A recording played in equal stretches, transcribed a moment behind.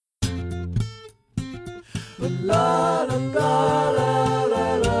La la la la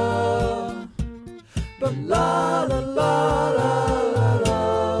la la. But la la la la la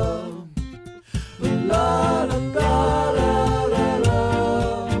la. La la la la la la.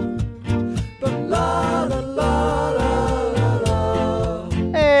 But la la la la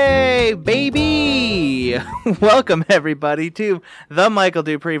la. Hey, baby! Welcome, everybody, to the Michael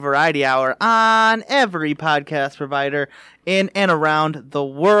Dupree Variety Hour on every podcast provider in and around the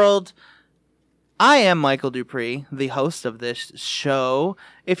world. I am Michael Dupree, the host of this show.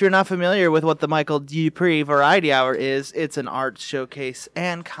 If you're not familiar with what the Michael Dupree Variety Hour is, it's an art showcase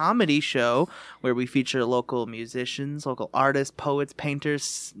and comedy show where we feature local musicians, local artists, poets,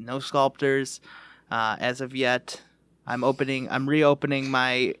 painters, no sculptors. As of yet, I'm reopening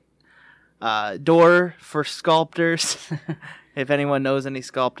my door for sculptors. If anyone knows any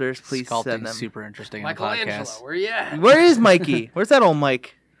sculptors, please send them. Super interesting on the Michelangelo, podcast. where you at? Where is Mikey? Where's that old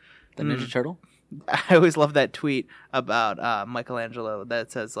Mike? The Ninja Turtle? I always love that tweet about Michelangelo that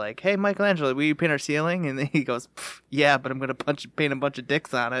says, like, hey, Michelangelo, will you paint our ceiling? And then he goes, yeah, but I'm going to paint a bunch of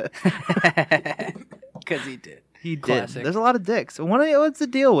dicks on it. Because he did. He did. Classic. There's a lot of dicks. What's the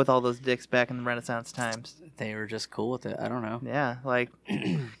deal with all those dicks back in the Renaissance times? They were just cool with it. I don't know. Yeah, like,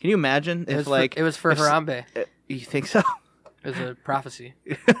 can you imagine It if, was like... it was for if- Harambe. You think so? It was a prophecy.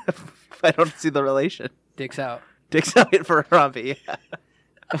 I don't see the relation. Dicks out. Dicks out for Harambe, yeah.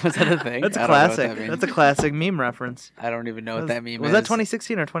 Was that a thing? That's I don't know what classic. that means. That's a classic meme reference. I don't even know what that means. Was that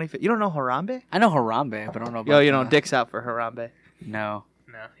 2016 or 2015? You don't know Harambe? I know Harambe, but I don't know about Yo, you know, dicks out for Harambe. No.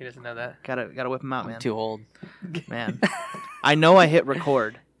 No, he doesn't know that. Gotta whip him out, man. I'm too old. Man, I know I hit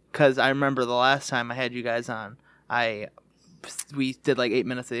record because I remember the last time I had you guys on, we did like 8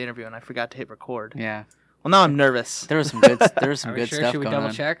 minutes of the interview and I forgot to hit record. Yeah. Well, now I'm nervous. There was some good Are we good sure? stuff Should we going double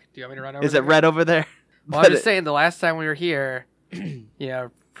on. check? Do you want me to run over Is there? it red over there? Well, I'm just saying, the last time we were here,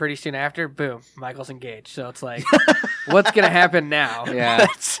 pretty soon after, boom, Michael's engaged. So it's like, what's going to happen now? Yeah.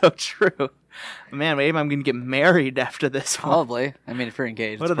 That's so true. Man, maybe I'm gonna get married after this one. Probably. I mean, if you're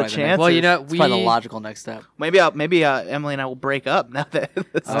engaged, What it's are the probably chances? Well, you know, It's probably the logical next step. Maybe Emily and I will break up now that.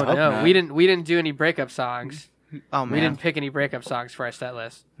 This I Oh, hope no, not. we didn't do any breakup songs. Oh man, We didn't pick any breakup songs for our set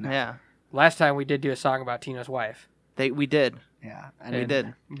list. Yeah, Last time we did do a song about Tino's wife. we did. Yeah. We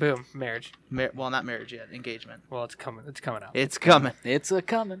did. Boom, marriage. Well, not marriage yet. Engagement. Well, it's coming. It's coming out. It's coming. It's a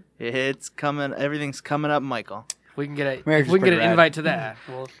coming. It's coming. Everything's coming up, Michael. If we can get Marriage if is we can get pretty an rad. invite to that,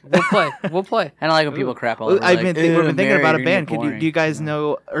 we'll play. We'll play. I don't like when people crap all over. We've like, been thinking married, about a you're band. gonna be Do you guys boring.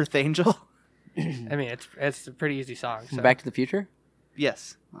 know Earth Angel? I mean, it's a pretty easy song. So. Back to the Future?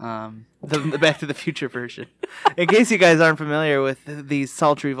 Yes. Um, The Back to the Future version. In case you guys aren't familiar with these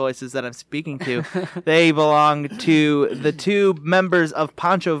sultry voices that I'm speaking to, they belong to the two members of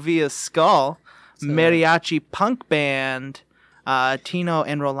Pancho Villa's Skull, mariachi punk band, Tino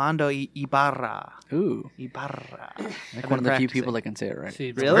and Rolando Ibarra. ooh. Ibarra. Like one of the few people that can say it right.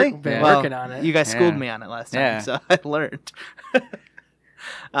 See, Really? Been Yeah. Well, working on it. You guys schooled Yeah. me on it last time, Yeah. so I learned.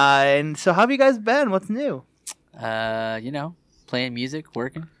 And so how have you guys been? What's new? Playing music,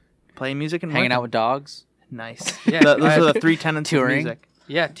 working, Playing music and hanging working? out with dogs. Nice. Yeah, Those are the three tenets touring. of music.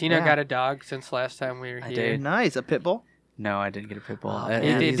 Yeah, Tino Yeah. got a dog since last time we were I here. did. Nice. A pit bull? No, I didn't get a pit bull. Oh, He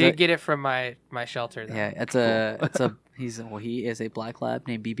man. did, he's did a- get it from my shelter. Though. Yeah, he is a black lab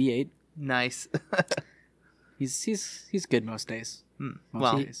named BB-8. Nice. He's good most days. Most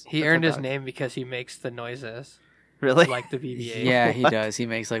Well, days. He That's earned a his dog. name because he makes the noises Really? like the BB-8. Yeah, he What? does. He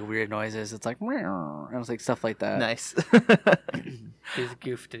makes like weird noises. It's like meow. And it's like stuff like that. Nice. He's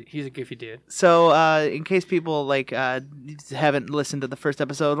a goofy dude. So, in case people haven't listened to the first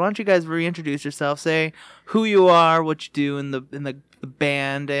episode, why don't you guys reintroduce yourself? Say who you are, what you do in the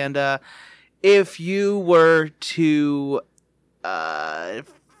band, and if you were to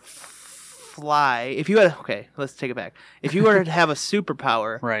fly, if you had let's take it back. If you were to have a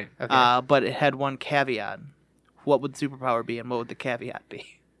superpower, Right. Okay. but it had one caveat, what would the superpower be, and what would the caveat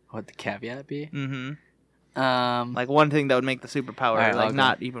be? What would the caveat be? Mm-hmm. Like, Like one thing that would make the superpower Alright, I'll go.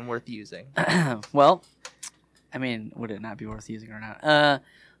 not even worth using. well, I mean, would it not be worth using or not?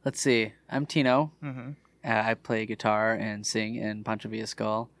 Let's see. I'm Tino. Mm-hmm. I play guitar and sing in Pancho Villa's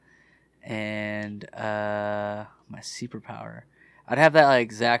Skull. And my superpower, I'd have that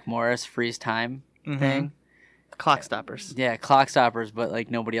like Zach Morris freeze time Mhm. thing. Clock stoppers. Yeah, clock stoppers, but like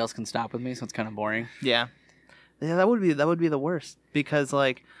nobody else can stop with me, so it's kind of boring. Yeah, that would be the worst because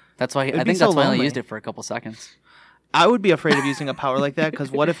like That's why It'd I be think so that's why I only lonely. used it for a couple seconds. I would be afraid of using a power like that because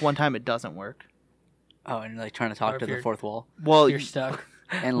what if one time it doesn't work? Oh, and like trying to Or talk if to the you're- fourth wall, Well, You're stuck.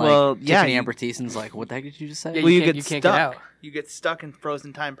 and like Well, yeah, Tiffany you- Amber Thiessen's like, "What the heck did you just say?" Yeah, well, you can't- get you can't stuck. get out. You get stuck in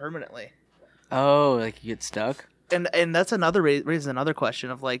frozen time permanently. Oh, like you get stuck. And that's another reason, another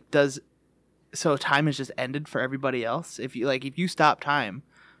question of like, does so time has just ended for everybody else. If you stop time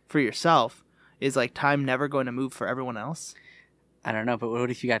for yourself, is like time never going to move for everyone else? I don't know, but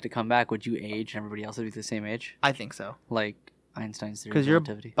what if you got to come back? Would you age and everybody else would be the same age? I think so. Like Einstein's theory Because of your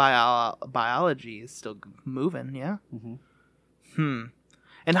relativity. biology is still moving, yeah? Mm-hmm.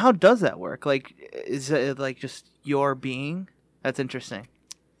 And how does that work? Like, is it like just your being? That's interesting.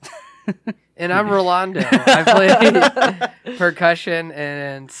 And I'm Rolando. I play percussion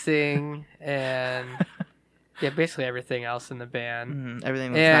and sing and basically everything else in the band.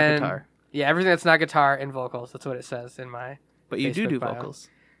 Everything that's not And- guitar. Yeah, everything that's not guitar and vocals. That's what it says in my. But you do Facebook bio. vocals.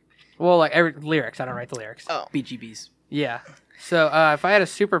 Well, like lyrics. I don't write the lyrics. Oh. BGBs. Yeah. So if I had a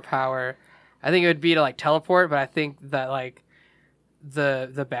superpower, I think it would be to like teleport. But I think that like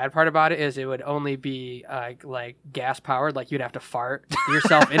the bad part about it is it would only be like gas powered. Like you'd have to fart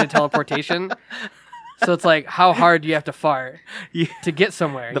yourself into teleportation. So it's like how hard do you have to fart to get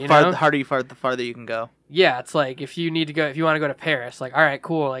somewhere? The you know? harder you fart, the farther you can go. Yeah, it's like if you want to go to Paris, like all right,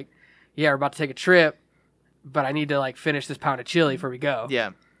 cool, like yeah, we're about to take a trip, but I need to like finish this pound of chili before we go.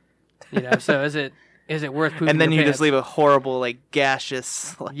 Yeah. You know, so is it worth pooping? And then your you pants? just leave a horrible, like,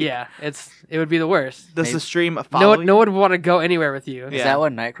 gaseous. Like, Yeah, it would be the worst. Does Maybe- the stream follow you? No one would want to go anywhere with you. Is Yeah. that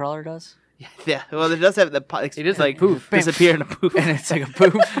what Nightcrawler does? Yeah. Well, it does have the It is like like poof. disappear in a poof. And it's like a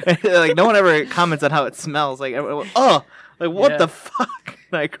poop. Like no one ever comments on how it smells. Like oh, like what Yeah. the fuck,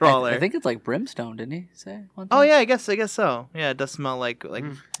 Nightcrawler. I think it's like brimstone, didn't he say? One Oh time? yeah, I guess so. Yeah, it does smell like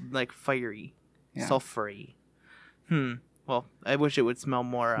fiery, Yeah. sulfury. Well, I wish it would smell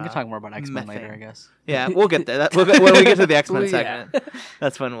more. We can talk more about X-Men methane. later, I guess. Yeah, we'll get there. When we get to the X-Men Yeah. segment,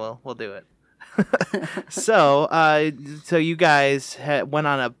 that's when we'll do it. So you guys went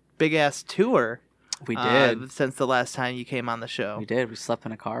on a big ass tour. We did. Since the last time you came on the show. We did. We slept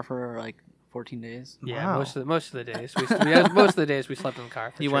in a car for like 14 days. Yeah, Wow. most of the days. Most of the days we slept in the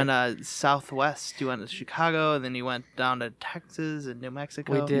car. For You sure. went southwest. You went to Chicago, and then you went down to Texas and New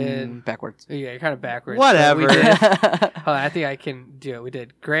Mexico. We did. Backwards. Yeah, you're kind of backwards. Whatever. So we did, hold on, I think I can do it. We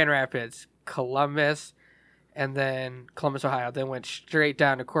did Grand Rapids, Columbus, and then Columbus, Ohio. Then went straight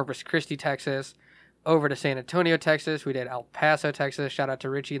down to Corpus Christi, Texas, over to San Antonio, Texas. We did El Paso, Texas. Shout out to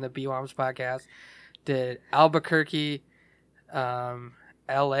Richie and the BWOMS podcast. Did Albuquerque,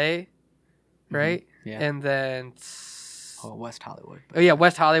 L.A., right? Yeah. And then West Hollywood.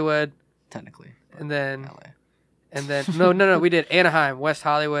 West Hollywood, Technically. and then LA. and then no, we did Anaheim, West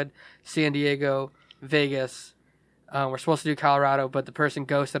Hollywood, San Diego, Vegas. We're supposed to do Colorado, but the person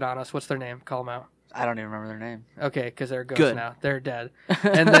ghosted on us. What's their name? Call them out. I don't even remember their name. Okay, because they're ghosts Good. now. They're dead.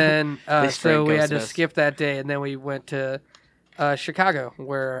 And then They straight so we had to ghosted us. skip that day, and then we went to Chicago,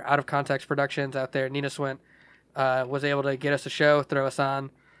 where Out of Context Productions out there, Nina Swint, was able to get us a show, throw us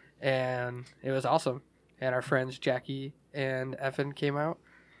on, and it was awesome. And our friends Jackie and Effin came out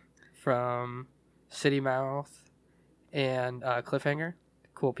from City Mouth and Cliffhanger.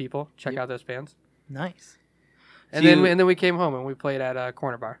 Cool people. Check out those bands. Nice. And So then we came home and we played at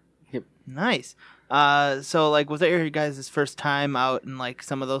Corner Bar. Nice. So like, was that your guys' first time out in like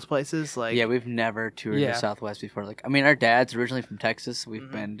some of those places? Like, Yeah, we've never toured Yeah. the Southwest before. Like, I mean, our dad's originally from Texas. We've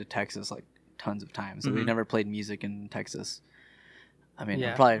Mhm. been to Texas like tons of times. Mhm. We've never played music in Texas. I mean, Yeah.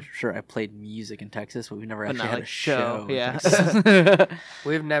 I'm probably sure I played music in Texas, but we've never But actually not, had like, a show. in yeah. Texas.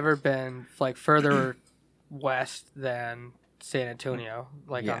 We've never been like further west than San Antonio,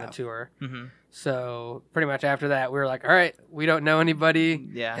 like on Yeah. the tour. hmm So pretty much after that, we were like, all right, we don't know anybody.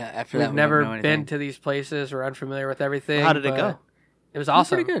 Yeah. Yeah, after that, We've we never didn't know been anything. to these places. We're unfamiliar with everything. How did it but go? It was It was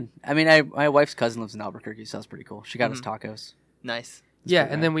awesome. pretty good. I mean, my wife's cousin lives in Albuquerque, so that's pretty cool. She got us tacos. Nice. Yeah,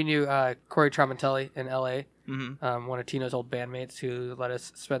 pretty and rad. then we knew Corey Tramontelli in L.A., hmm one of Tino's old bandmates who let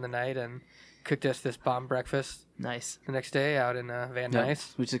us spend the night and cooked us this bomb breakfast Nice. the next day out in Van Yeah,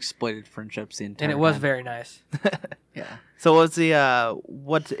 Nuys. we just exploited friendships the entire And it was time. very nice. Yeah. So what's the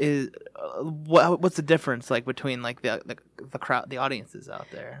what's the difference like between like the crowd, the audiences out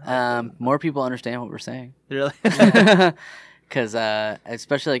there? Like, More people understand what we're saying. really? Because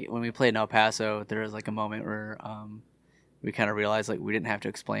especially like when we played in El Paso, there was like a moment where we kind of realized like we didn't have to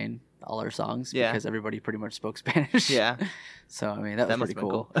explain all our songs Yeah. because everybody pretty much spoke Spanish. Yeah. So I mean that was must've pretty been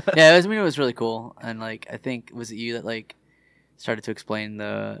cool. Yeah, it was really cool. And like I think was it you that like started to explain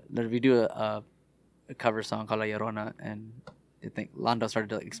we do a cover song called La Llorona, and I think Lando started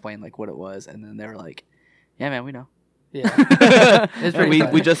to like, explain like what it was, and then they were like, "Yeah, man, we know." Yeah. It's pretty we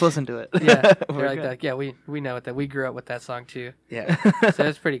fun. we just listened to it. Yeah, We're they're like good. that. Yeah, we know it. That we grew up with that song too. Yeah. So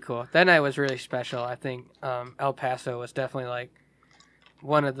it's pretty cool. That night was really special. I think El Paso was definitely like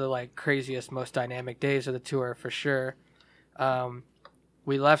one of the like craziest, most dynamic days of the tour for sure.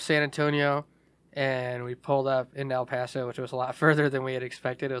 We left San Antonio and we pulled up in El Paso, which was a lot further than we had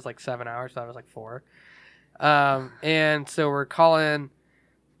expected. It was like 7 hours. So I was like 4. And so we're trying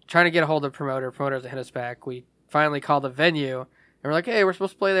to get a hold of promoter. Promoter doesn't hit us back. We finally called the venue, and we're like, hey, we're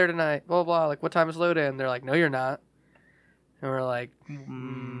supposed to play there tonight. Blah, blah, blah. Like, what time is load in? They're like, no, you're not. And we're like,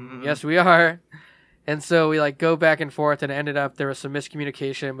 yes, we are. And so we like go back and forth, and it ended up there was some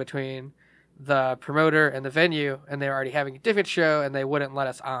miscommunication between the promoter and the venue, and they were already having a different show, and they wouldn't let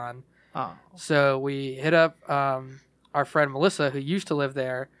us on. Oh. So we hit up our friend Melissa, who used to live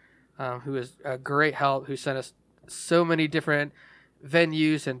there, who is a great help, who sent us so many different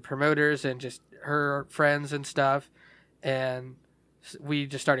venues and promoters and just her friends and stuff. And we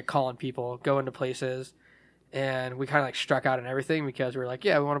just started calling people, going to places, and we kind of like struck out on everything because we were like,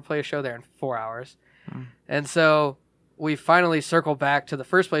 yeah, we want to play a show there in 4 hours. And so we finally circled back to the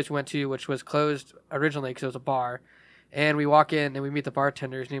first place we went to, which was closed originally because it was a bar. And we walk in and we meet the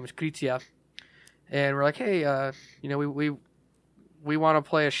bartender. His name was Kritia. And we're like, hey, we want to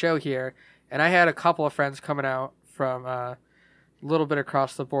play a show here. And I had a couple of friends coming out from a little bit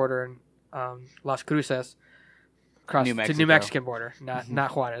across the border in Las Cruces, across to New Mexican border,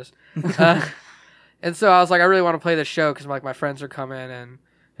 not Juarez. And so I was like, I really want to play this show because like my friends are coming and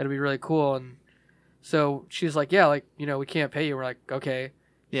it'll be really cool. And so she's like, yeah, like, you know, we can't pay you. We're like, okay.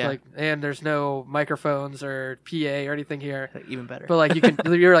 Yeah. Like, and there's no microphones or PA or anything here. Even better. But like, you can,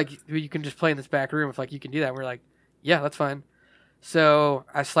 you're like, you can just play in this back room if like you can do that. And we're like, yeah, that's fine. So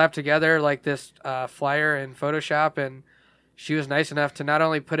I slapped together like this flyer in Photoshop, and she was nice enough to not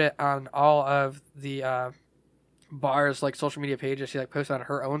only put it on all of the bars like social media pages, she like posted on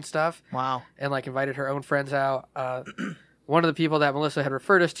her own stuff. Wow. And like invited her own friends out. One of the people that Melissa had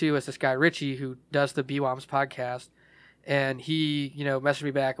referred us to was this guy Richie, who does the BWOMS podcast. And he, you know, messaged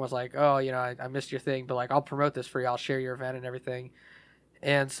me back and was like, oh, you know, I missed your thing, but like, I'll promote this for you. I'll share your event and everything.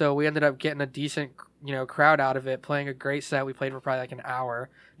 And so we ended up getting a decent, you know, crowd out of it, playing a great set. We played for probably like an hour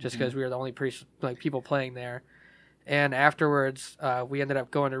just because we were the only people playing there. And afterwards, we ended up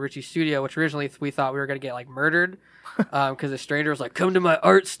going to Richie's studio, which originally we thought we were going to get like murdered because the stranger was like, come to my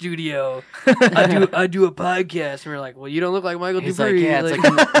art studio. I do a podcast. And we were like, well, you don't look like Michael He's Dupree. like,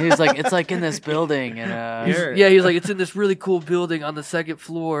 yeah, he's like, it's like in this building. And he's like, it's in this really cool building on the second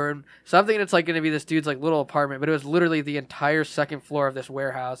floor. And so I'm thinking it's like going to be this dude's like little apartment, but it was literally the entire second floor of this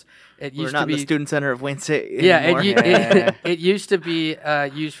warehouse. It used We're not to be in the student center of Wayne State yeah, anymore. it used to be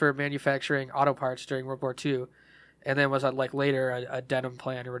used for manufacturing auto parts during World War II. And then was like later a denim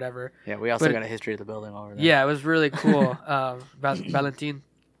plant or whatever. Yeah, we also got a history of the building over there. Yeah, it was really cool. Valentin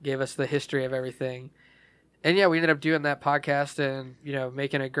gave us the history of everything. And yeah, we ended up doing that podcast and, you know,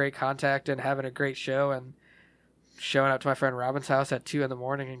 making a great contact and having a great show and showing up to my friend Robin's house at 2 a.m.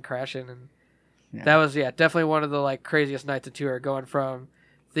 and crashing. And that was, definitely one of the like craziest nights of tour, going from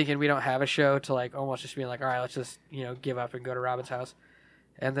thinking we don't have a show to like almost just being like, all right, let's just, you know, give up and go to Robin's house.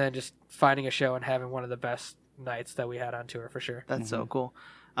 And then just finding a show and having one of the best nights that we had on tour for sure. That's so cool.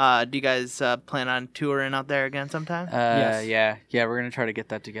 Do you guys plan on touring out there again sometime? Yes. Yeah, we're gonna try to get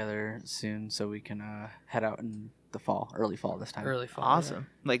that together soon so we can head out in the fall, early fall this time. Early fall. Awesome.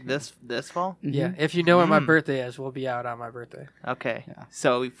 Like this fall? Yeah, if you know when my birthday is, we'll be out on my birthday. Okay. Yeah.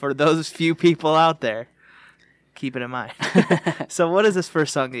 So for those few people out there, keep it in mind. So what is this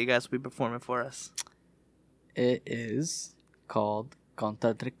first song that you guys will be performing for us? It is called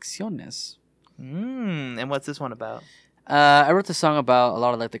Contradicciones. And what's this one about? I wrote the song about a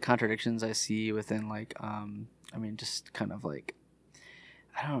lot of like the contradictions I see within like just kind of like,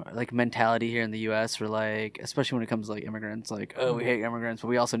 I don't know, like mentality here in the U.S. or like, especially when it comes to like immigrants, like, oh, we hate immigrants, but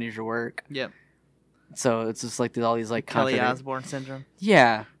we also need your work. Yep. So it's just like all these like Kelly Osbourne syndrome.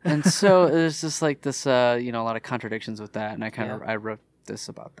 Yeah, and so there's just like this a lot of contradictions with that, and I wrote this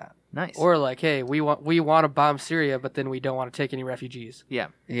about that. Nice. Or like, hey, we want to bomb Syria, but then we don't want to take any refugees. Yeah.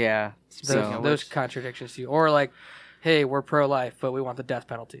 Those contradictions to you. Or like, hey, we're pro-life, but we want the death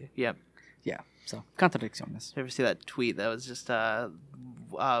penalty. Yep. Yeah. So contradicciones. You ever see that tweet that was just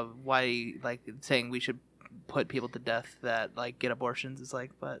why like saying we should put people to death that like get abortions? Is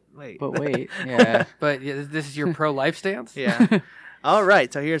like, but wait, yeah. But this is your pro-life stance. Yeah. All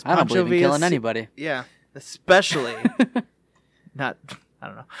right. So here's I don't Pancho believe in killing anybody. Yeah, especially not. I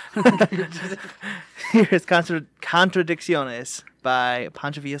don't know. Here's Contradicciones by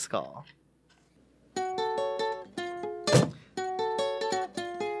Pancho Villascal.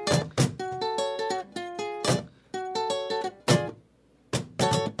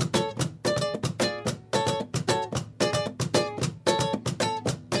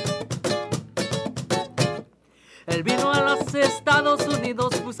 Él vino a los Estados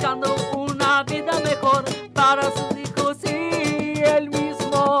Unidos buscando una vida mejor para sus hijos y él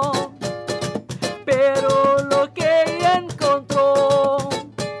mismo.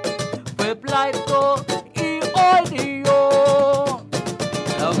 pleito y odio.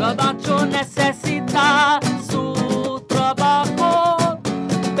 El gabacho necesita su trabajo,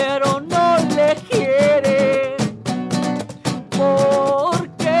 pero no le quiere. ¿Por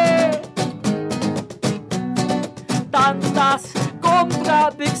qué tantas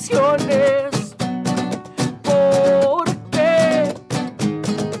contradicciones? ¿Por qué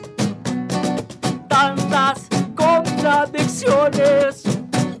tantas contradicciones?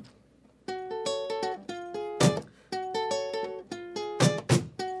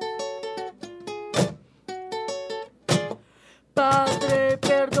 Padre,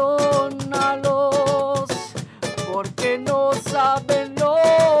 perdónalos, porque no saben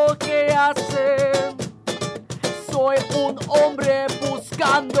lo que hacen. Soy un hombre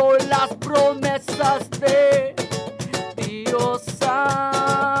buscando las promesas de Dios.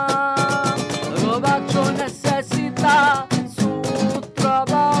 El gabacho necesita su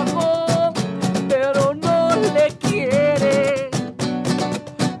trabajo, pero no le quiere.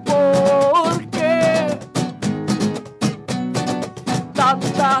 ¿Por qué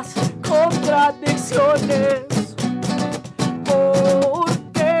tantas contradicciones? ¿Por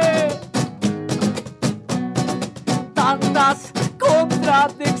qué tantas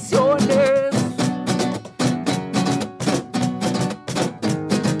contradicciones?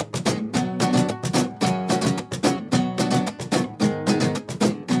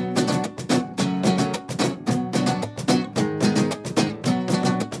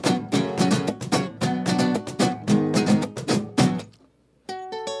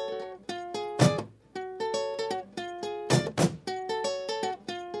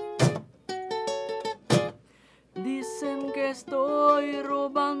 Dicen que estoy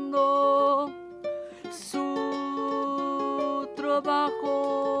robando su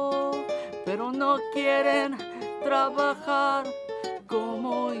trabajo, pero no quieren trabajar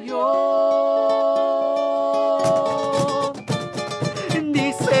como yo.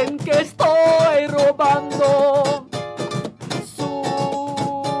 Dicen que estoy robando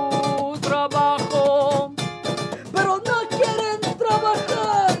su trabajo, pero no quieren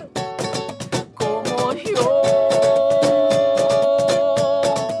trabajar como yo.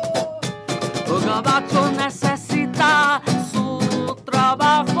 El gabacho necesita su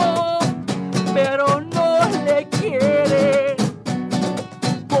trabajo, pero no le quiere.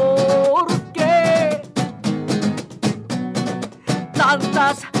 ¿Por qué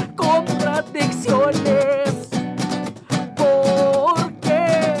tantas contradicciones? ¿Por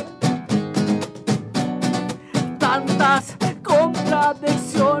qué tantas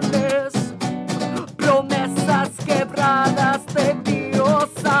contradicciones? Promesas quebradas de Dios,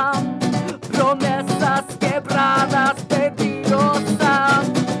 promesas quebradas de Dios,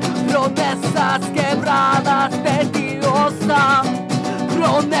 promesas quebradas de Dios,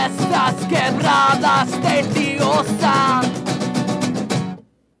 promesas quebradas de Dios.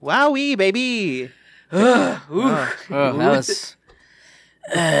 Wowee, baby. That was.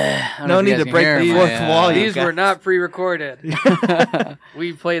 No need to break the fourth wall. you These guys. were not pre-recorded.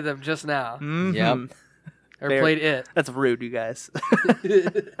 We played them just now, Mhm. Yep. or Fair. played it. That's rude, you guys.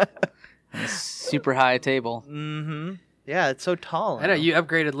 Super high table. Mm-hmm. Yeah, it's so tall. I know you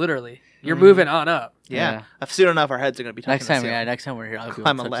upgraded literally. You're Mm-hmm. moving on up. Yeah. Soon enough, our heads are going to be touching Next time, the ceiling. next time we're here, I'll be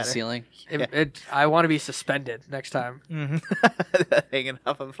Climb a touch the ladder. ceiling. I want to be suspended next time. Mhm. Hanging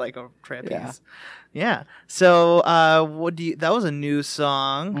off of like a trapeze. Yeah. So, what do you? That was a new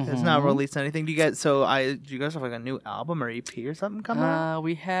song. It's not Mhm. released anything. Do you guys? So, do you guys have like a new album or EP or something coming out?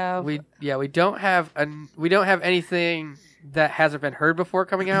 We have. We don't have anything that hasn't been heard before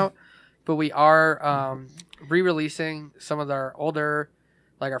coming out, but we are re-releasing some of our older,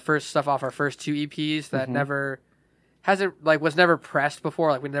 like our first stuff off our first two EPs that was never pressed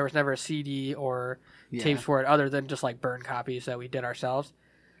before. Like there was never a CD or tapes for it other than just like burn copies that we did ourselves.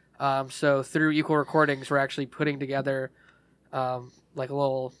 So through Equal Recordings, we're actually putting together like a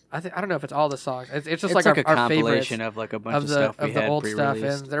little. I don't know if it's all the songs. It's just it's like a our favorites compilation of like a bunch of of the stuff we of the had old stuff,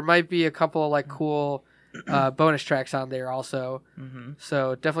 pre-released. and there might be a couple of like cool bonus tracks on there also. Mm-hmm.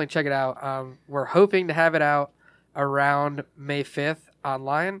 So definitely check it out. We're hoping to have it out around May 5th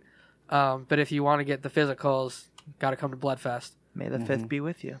online. But if you want to get the physicals, got to come to Bloodfest. May the 5th be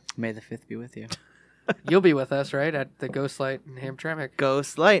with you. May the 5th be with you. You'll be with us, right, at the Ghostlight in Hamtramck.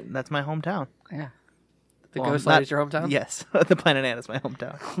 Ghost Light. That's my hometown. Yeah. The Well, Ghostlight not- is your hometown? Yes. The Planet Ant is my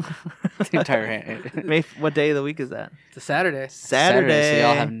hometown. The entire hand. What day of the week is that? It's a Saturday. Saturday. So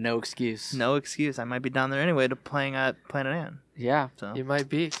y'all have no excuse. No excuse. I might be down there anyway to playing at Planet Ant. Yeah. So You might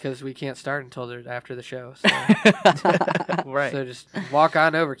be, because we can't start until after the show. So, right. so just walk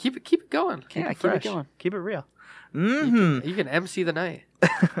on over. Keep it going. Yeah, keep it fresh. going. Keep it real. Mm-hmm. You can MC the night.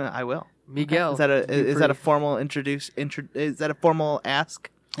 I will. Miguel. Is that a formal is that a formal ask?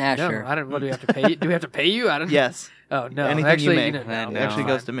 Yeah, No, sure. I don't. What do we have to pay you? Do we have to pay you? I don't. Yes. Oh no. Anything Actually, you make no, actually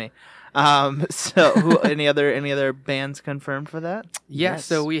it's goes to me. So any other bands confirmed for that? Yeah. Yes.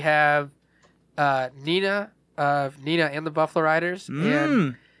 So we have Nina of Nina and the Buffalo Riders,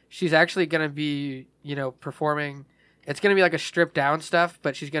 and she's actually going to be performing. It's going to be like a stripped down stuff,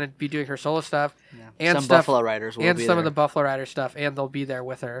 but she's going to be doing her solo stuff and some stuff, Buffalo Riders will and be some there. of the Buffalo Rider stuff, and they'll be there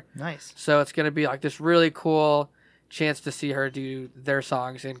with her. Nice. So it's going to be like this really cool chance to see her do their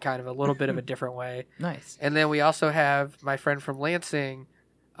songs in kind of a little bit of a different way. Nice. And then we also have my friend from Lansing,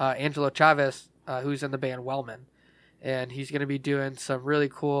 Angelo Chavez, who's in the band Wellman. And he's going to be doing some really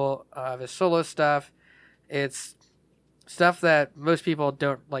cool of his solo stuff. It's stuff that most people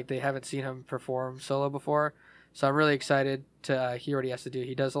don't like. They haven't seen him perform solo before. So I'm really excited to hear what he has to do.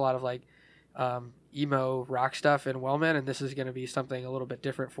 He does a lot of like emo rock stuff in Wellman, and this is going to be something a little bit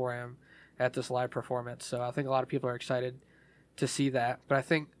different for him at this live performance. So I think a lot of people are excited to see that. But I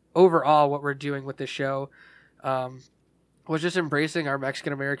think overall what we're doing with this show was just embracing our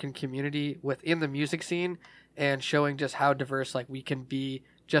Mexican American community within the music scene and showing just how diverse like we can be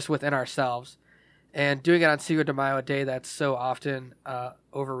just within ourselves. And doing it on Cinco de Mayo, a day that's so often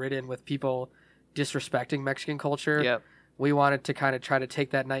overridden with people disrespecting Mexican culture. Yep. We wanted to kind of try to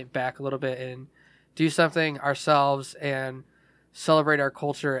take that night back a little bit and do something ourselves and celebrate our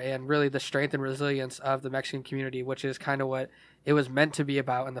culture and really the strength and resilience of the Mexican community, which is kind of what it was meant to be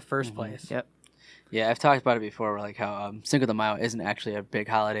about in the first place. Yep. Yeah, I've talked about it before, like how Cinco de Mayo isn't actually a big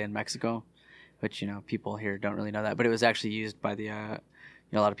holiday in Mexico, which people here don't really know that, but it was actually used by the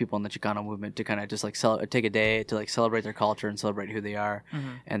a lot of people in the Chicano movement to kind of just like take a day to like celebrate their culture and celebrate who they are,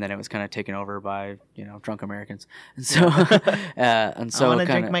 and then it was kind of taken over by drunk Americans, and so and so I want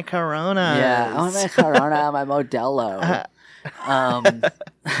to drink my Corona. Yeah, I want my Corona, my Modelo. I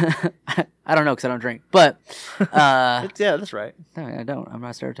don't know because I don't drink, but yeah, that's right. no, I don't. I'm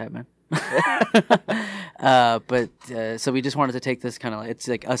not a stereotype, man. So we just wanted to take this kind of it's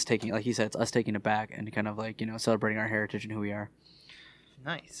like us taking, like he said, it's us taking it back and kind of like celebrating our heritage and who we are.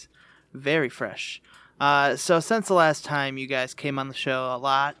 Nice. Very fresh. So since the last time you guys came on the show, a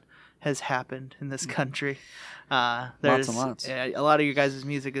lot has happened in this country. There's Lots and lots. A lot of your guys'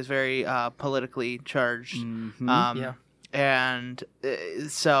 music is very politically charged. Mm-hmm. And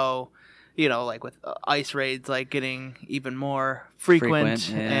so, like with ICE raids, like getting even more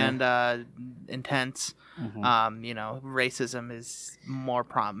frequent and intense. Mm-hmm. Racism is more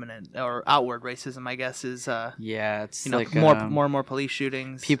prominent, or outward racism, I guess, is it's like more and more police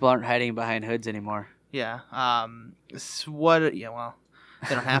shootings. People aren't hiding behind hoods anymore. Yeah. What? Yeah. Well,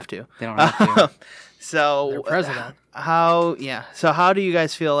 they don't have to. They don't have to. So Their president. How? Yeah. So how do you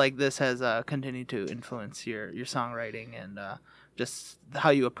guys feel like this has continued to influence your songwriting and just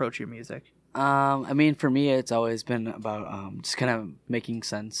how you approach your music? I mean, for me, it's always been about just kind of making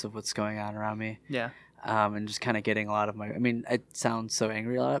sense of what's going on around me. Yeah. And just kind of getting a lot of my. I mean, it sounds so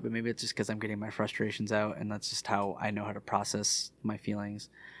angry a lot, but maybe it's just because I'm getting my frustrations out, and that's just how I know how to process my feelings.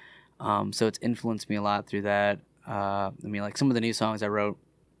 So it's influenced me a lot through that. I mean, like some of the new songs I wrote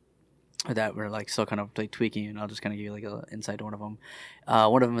that were like still kind of like tweaking, and I'll just kind of give you like an insight to one of them.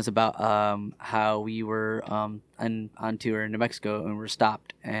 One of them is about how we were on tour in New Mexico and we were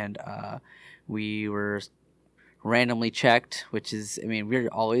stopped, and we were randomly checked, which is, I mean, we're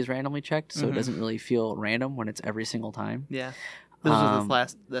always randomly checked, so it doesn't really feel random when it's every single time. Yeah.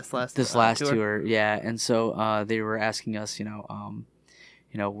 This was this last tour, yeah. And so they were asking us,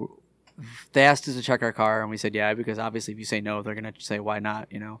 they asked us to check our car, and we said yeah, because obviously if you say no, they're gonna say why not,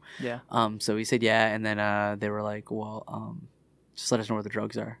 Yeah. So we said yeah, and then they were like, well, just let us know where the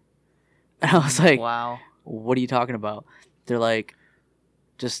drugs are. And I was like, wow, what are you talking about? They're like,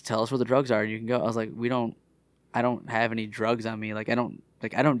 just tell us where the drugs are and you can go. I was like, I don't have any drugs on me. I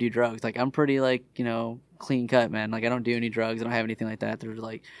don't do drugs. Like, I'm pretty clean cut, man. Like, I don't do any drugs. I don't have anything like that. They're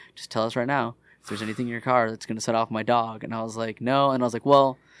like, just tell us right now if there's anything in your car that's going to set off my dog. And I was like, no. And I was like,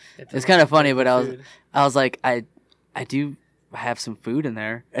 well, it's kind of funny, but I was like, I do have some food in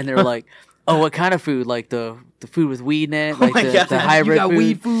there. And they were like, oh, what kind of food? Like the food with weed in it? Like the hybrid you got food?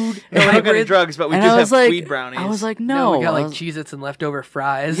 weed food? No, we don't got any drugs, but we And do I have was like, weed brownies. I was like, No, no. we got I like was- Cheez-Its and leftover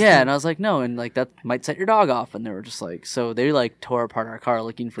fries. Yeah, and I was like, no, and like that might set your dog off. And they were just like, so they like tore apart our car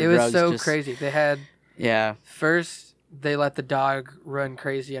looking for It drugs. was so just- crazy. They had Yeah. first they let the dog run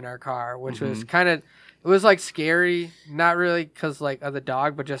crazy in our car, which was kind of, it was like scary, not really because like of the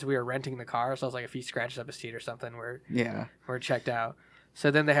dog, but just we were renting the car, so I was like, if he scratches up his teeth or something, we're checked out. So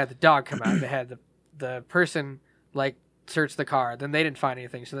then they had the dog come out. They had the person like search the car. Then they didn't find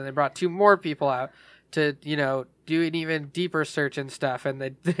anything, so then they brought two more people out to, do an even deeper search and stuff. And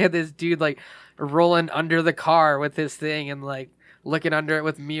they had this dude like rolling under the car with his thing and like looking under it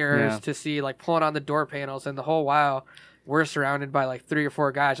with mirrors to see, like pulling on the door panels. And the whole while we're surrounded by like 3 or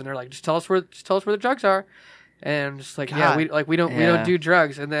 4 guys, and they're like, just tell us where the drugs are. And I'm just like, God. we don't do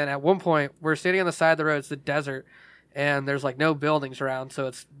drugs. And then at one point we're standing on the side of the road. It's the desert, and there's like no buildings around, so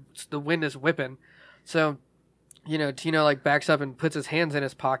it's the wind is whipping. So, Tino like backs up and puts his hands in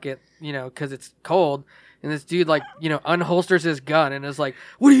his pocket, because it's cold. And this dude like, unholsters his gun and is like,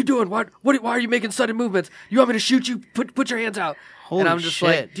 "What are you doing? Why are you making sudden movements? You want me to shoot you? Put your hands out." Holy and I'm just shit.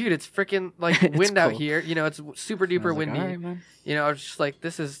 like, dude, it's freaking like wind out cold. here. It's super duper windy. All right, man. I was just like,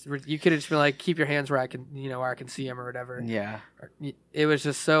 this is, you could have just been like, keep your hands where I can, where I can see them or whatever. Yeah. It was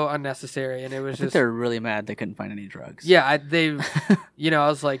just so unnecessary, and it was I think just, they're really mad they couldn't find any drugs. yeah, I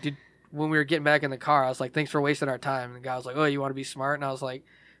was like, dude, when we were getting back in the car, I was like, thanks for wasting our time. And the guy was like, oh, you want to be smart? And I was like,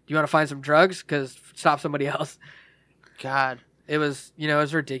 do you want to find some drugs? Because stop somebody else. God. It was, it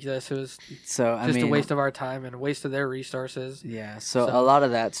was ridiculous. It was So just a waste of our time and a waste of their resources. Yeah. So a lot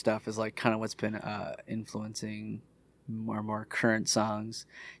of that stuff is like kind of what's been influencing more current songs.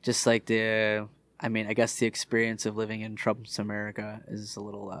 Just like I guess the experience of living in Trump's America is a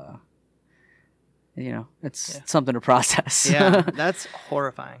little, it's something to process. Yeah, that's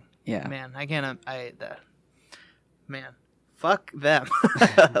horrifying. Yeah. Man, I can't. Man, fuck them.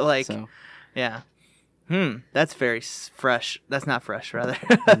 Like, So, yeah. That's very fresh. That's not fresh, rather.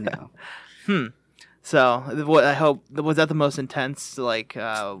 no. So, what I hope was that the most intense. Like,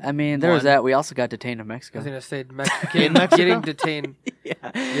 There was that. We also got detained in I Mexico. was gonna say In Mexico? getting detained.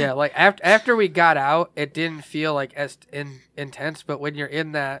 Yeah, like after we got out, it didn't feel like as intense. But when you're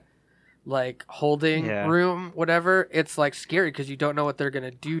in that like holding room, whatever, it's like scary because you don't know what they're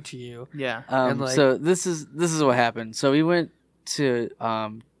gonna do to you. Yeah. And, like- So this is what happened. So we went to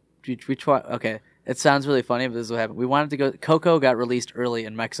okay. It sounds really funny, but this is what happened. We wanted to go. Coco got released early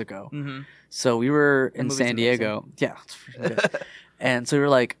in Mexico, so we were in movie's San Diego. Yeah, it's freaking good. And so we were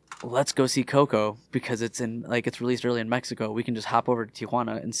like, let's go see Coco because it's released early in Mexico. We can just hop over to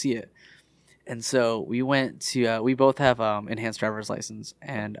Tijuana and see it. And so we went to. We both have enhanced driver's license,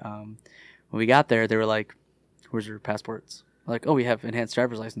 and when we got there, they were like, "Where's your passports?" We're like, "Oh, we have enhanced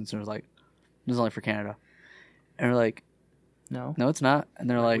driver's license." And it was like, "This is only for Canada," and we're like. No, it's not. And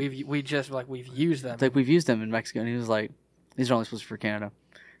they're like, we've used them. it's like we've used them in Mexico. And he was like, these are only supposed to be for Canada.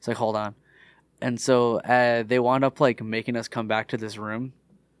 It's like, hold on. And so they wound up like making us come back to this room.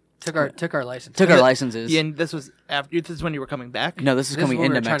 Took our license. Took our licenses. Yeah, and this was after. This is when you were coming back. No, this is This is coming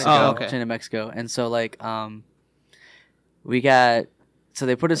when we into were trying to Mexico. go. Oh, okay. Into Mexico. And so like we got. So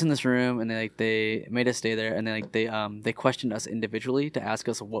they put us in this room and they made us stay there, and they questioned us individually to ask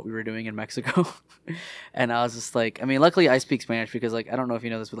us what we were doing in Mexico. And I was just like, luckily I speak Spanish because like I don't know if you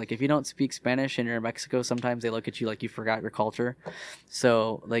know this, but like if you don't speak Spanish and you're in Mexico, sometimes they look at you like you forgot your culture.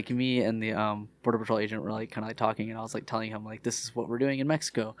 So like me and the border patrol agent were like kind of like talking, and I was like telling him like this is what we're doing in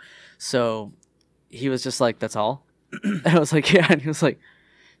Mexico. So he was just like, that's all. And I was like, yeah, and he was like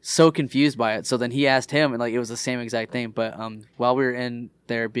so confused by it. So then he asked him, and like it was the same exact thing. But while we were in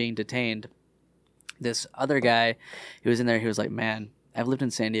there being detained, this other guy who was in there, he was like, man, I've lived in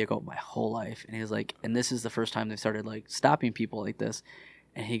San Diego my whole life. And he was like, and this is the first time they started like stopping people like this.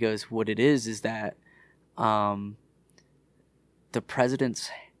 And he goes, what it is that the presidents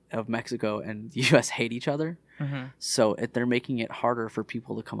of Mexico and the US hate each other. So they're making it harder for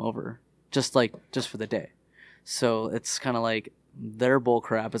people to come over just for the day. So it's kind of like their bull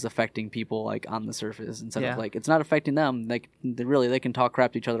crap is affecting people like on the surface instead of like it's not affecting them. Like they can talk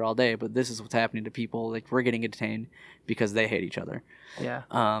crap to each other all day, but this is what's happening to people. Like we're getting detained because they hate each other. Yeah.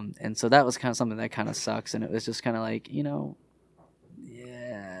 And so that was kind of something that kind of sucks, and it was just kind of like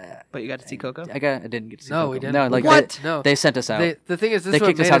yeah. But you got to see Coco. I didn't get to see. No, Coco. we didn't. No, like What? No. They sent us out. The thing is, this They is what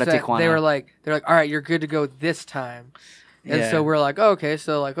kicked us made out us of that. Tijuana. They're like, all right, you're good to go this time. And Yeah. so we're like, oh, okay.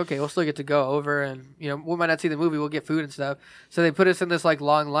 So like, okay, we'll still get to go over, and we might not see the movie. We'll get food and stuff. So they put us in this like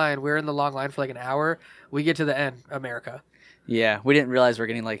long line. We're in the long line for like an hour. We get to the end, America. Yeah, we didn't realize we're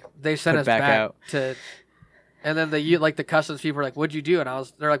getting like They sent put us back back out. to, and then the customs people were like, what'd you do? And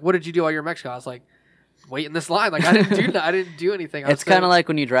they're like, what did you do while you're in Mexico? I was like, wait in this line. Like I didn't do anything. It's kind of like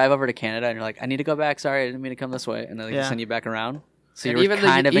when you drive over to Canada and you're like, I need to go back. Sorry, I didn't mean to come this way, and then they send you back around. So and you were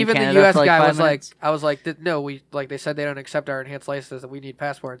kind of in even Canada the U.S. for like guy 5 was minutes. like, I was like, no, we like they said they don't accept our enhanced licenses, that we need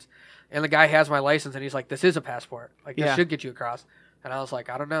passports. And the guy has my license, and he's like, this is a passport. Like this should get you across. And I was like,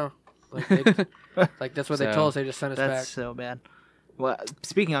 I don't know. Like, like that's what they So, told us. They just sent us That's back. so bad. Well,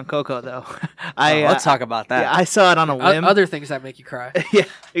 speaking on Coco though, Let's talk about that. Yeah, I saw it on a whim. Other things that make you cry. Yeah,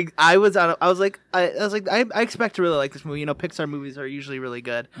 I was like, I expect to really like this movie. You know, Pixar movies are usually really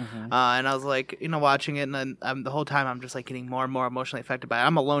good, and I was like, you know, watching it, and then the whole time I'm just like getting more and more emotionally affected by it.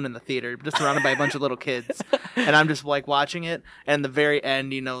 I'm alone in the theater, just surrounded by a bunch of little kids, and I'm just like watching it, and the very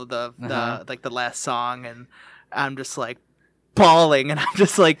end, you know, the like the last song, and I'm just like bawling, and I'm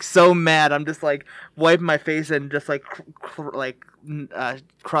just like so mad. I'm just like wiping my face and just like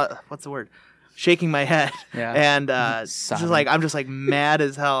what's the word? Shaking my head. Yeah. And just like I'm just like mad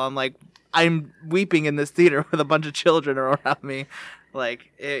as hell. I'm weeping in this theater with a bunch of children around me.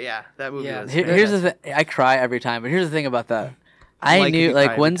 Like that movie was here's the thing. I cry every time, but here's the thing about that. I knew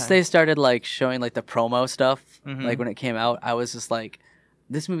like once they started like showing like the promo stuff, like when it came out, I was just like,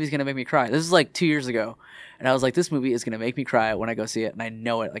 this movie's gonna make me cry. This is like 2 years ago. And I was like, this movie is gonna make me cry when I go see it, and I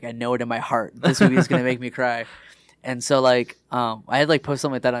know it. Like I know it in my heart. This movie is gonna make me cry. And so like I had like posted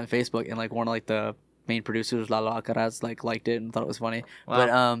something like that on Facebook, and like one of like the main producers, Lalo Alcaraz, like liked it and thought it was funny.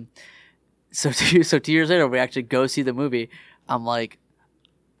 Wow. But so 2 years later, we actually go see the movie. I'm like,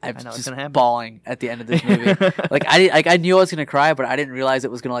 I'm just bawling at the end of this movie. Like I knew I was gonna cry, but I didn't realize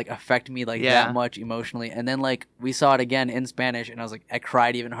it was gonna like affect me like that much emotionally. And then like we saw it again in Spanish, and I was like, I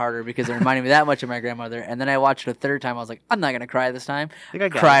cried even harder because it reminded me that much of my grandmother. And then I watched it a third time. I was like, I'm not gonna cry this time. I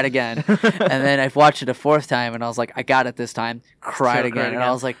cried again. And then I watched it a fourth time, and I was like, I got it this time. Cried again. And I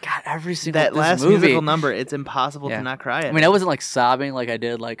was like, God, every single that last movie, musical number, it's impossible to not cry at. I mean, I wasn't like sobbing like I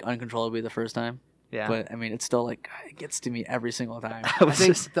did like uncontrollably the first time. Yeah. But I mean, it's still like it gets to me every single time. I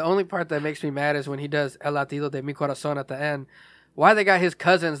think the only part that makes me mad is when he does El Latido de Mi Corazón at the end. Why they got his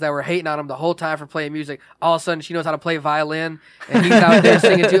cousins that were hating on him the whole time for playing music? All of a sudden, she knows how to play violin, and he's out there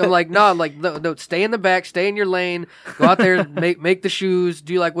singing too. I'm like, no, stay in the back, stay in your lane, go out there, make the shoes,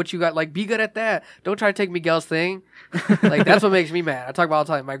 do like what you got, like be good at that. Don't try to take Miguel's thing. Like that's what makes me mad. I talk about all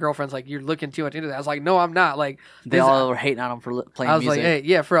the time. My girlfriend's like, you're looking too much into that. I was like, no, I'm not. Like they all were hating on him for playing music. I was like, hey,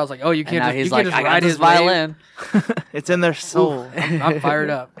 yeah, for I was like, oh, you can't just, he's you like, can't just I got ride his his violin. It's in their soul. I'm fired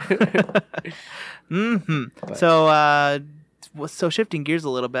up. So shifting gears a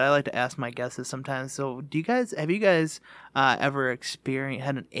little bit, I like to ask my guests sometimes. So have you guys ever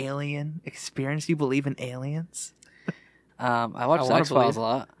had an alien experience? Do you believe in aliens? I watch the X-Files a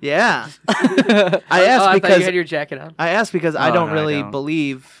lot. Yeah. I asked because because you had your jacket on. I asked because I don't really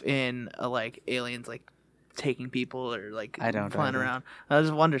believe in like aliens like taking people or like flying around. I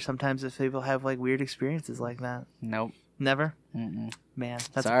just wonder sometimes if people have like weird experiences like that. Nope. Never? Mm-mm. Man,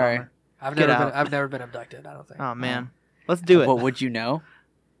 that's Sorry. a bummer. I've never been abducted, I don't think. Oh man. Let's do it. Well, would you know?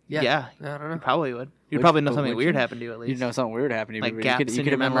 Yeah. I don't know. You probably would. You'd probably know something weird happened to you at least. You'd know something weird happened to you. Like gaps you in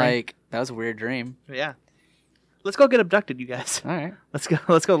could your have been memory. like, that was a weird dream. Yeah. Let's go get abducted, you guys. All right. Let's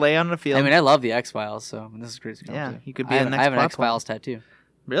go lay on the field. I mean, I love the X-Files, so this is crazy. Yeah, you could be I the next have an plot X-Files tattoo.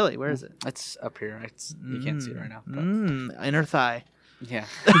 Really? Where is it? It's up here. You can't see it right now. Inner thigh. Yeah.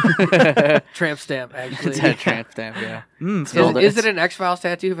 Tramp stamp, actually. It's a tramp stamp, yeah. Is it an X-Files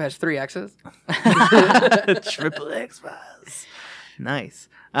tattoo that has 3 X's? Triple X-Files. Nice.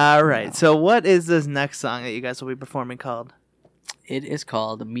 All right. Wow. So what is this next song that you guys will be performing called? It is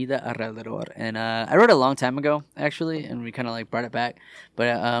called Mida Alrededor. And I wrote it a long time ago, actually, and we kind of like brought it back. But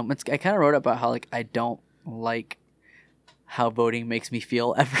I kind of wrote about how like I don't like how voting makes me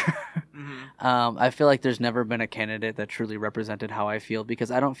feel ever. I feel like there's never been a candidate that truly represented how I feel because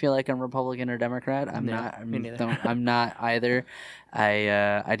I don't feel like I'm Republican or Democrat. I'm not. Me neither. I'm not either.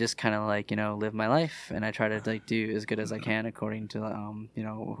 I just kind of like live my life and I try to like do as good as I can according to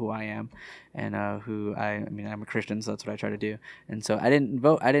who I am and who I'm a Christian, so that's what I try to do. And so I didn't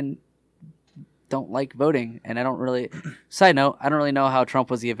vote. Don't like voting, and I don't really. Side note: I don't really know how Trump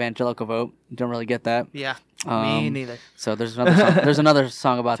was the evangelical vote. Don't really get that. Yeah, me neither. So there's another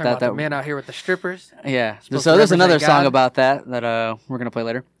song, that the man out here with the strippers. Yeah. So there's another song about that we're gonna play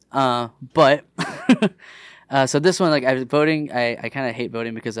later. But so this one, like I was voting, I kind of hate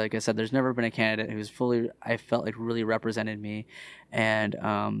voting because, like I said, there's never been a candidate who's I felt like really represented me, and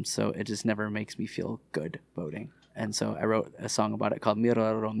so it just never makes me feel good voting. And so I wrote a song about it called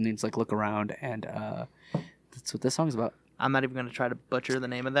Mira, means like look around, and that's what this song's about. I'm not even going to try to butcher the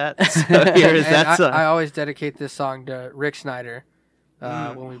name of that. So here is that song. I always dedicate this song to Rick Snyder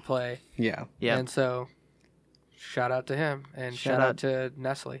when we play. Yeah. And so shout out to him, and shout out to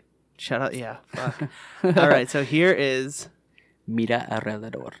Nestle. Shout out, yeah. Fuck. All right, so here is Mira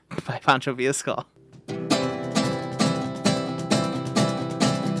Alrededor by Pancho Villascal.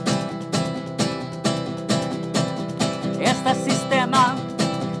 Este sistema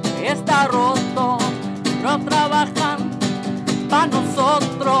está roto, no trabajan para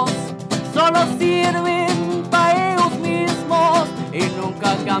nosotros, solo sirven para ellos mismos y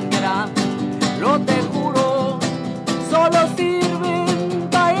cambiarán, lo te juro. Solo sirven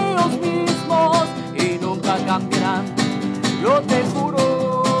para ellos mismos y nunca cambiarán, lo te juro.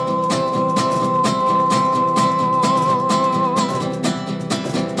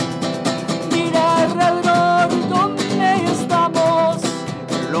 Mira alrededor donde estamos,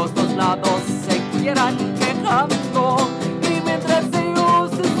 los dos lados se quieran quejando y mientras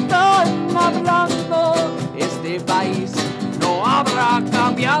ellos están hablando, este país no habrá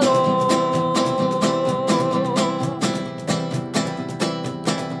cambiado.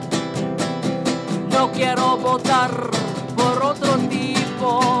 No quiero votar por otro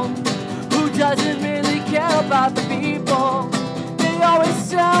tipo who doesn't really care about the people. They always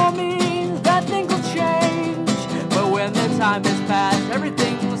tell me that things will change, but when the time has passed,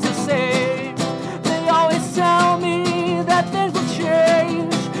 everything's the same. They always tell me that things will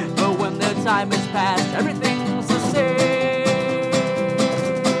change, but when the time has passed, everything's the same.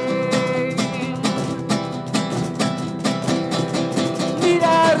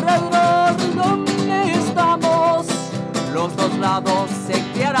 Mira alrededor donde estamos, los dos lados se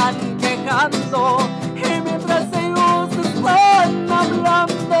quieran quejando y mientras ellos están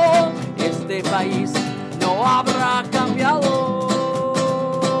hablando, este país no habrá cambiado.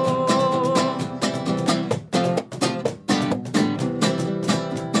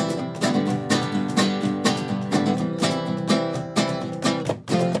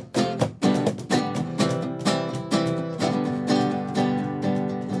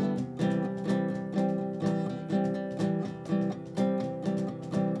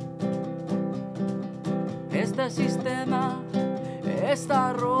 Este sistema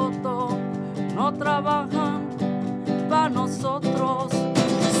está roto, no trabajan para nosotros,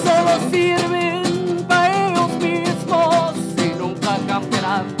 solo sirven para ellos mismos y nunca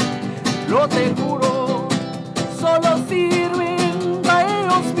cambiarán, lo te juro. Solo sirven para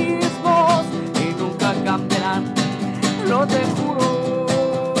ellos mismos y nunca cambiarán, lo te juro.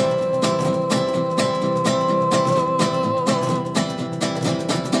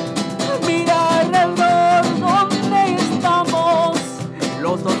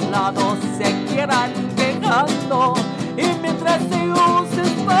 Los dos lados se quieran quejando y mientras ellos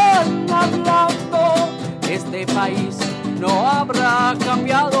están hablando, este país no habrá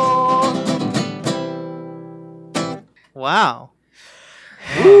cambiado. Wow.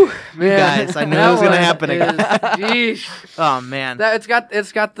 Man, guys, I knew it was gonna happen again. Jeez. Oh man. It's got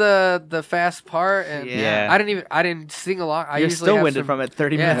the fast part and Yeah. I didn't sing along. I You're usually still have winded some- from it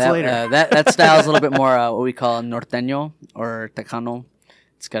 30 Yeah. minutes later. That style is a little bit more what we call norteño or tejano.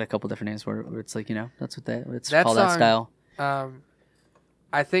 It's got a couple different names where it's like, that's what it's That called, that song- style.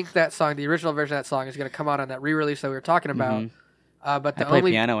 I think that song, the original version of that song, is going to come out on that re-release that we were talking about. But I the play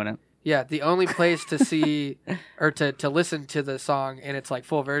only piano in it. yeah, the only place to see or to listen to the song in its like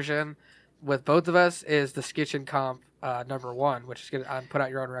full version with both of us is the Skitchin Comp #1, which is going to put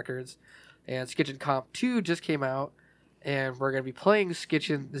out your own records, and Skitchin Comp 2 just came out, and we're going to be playing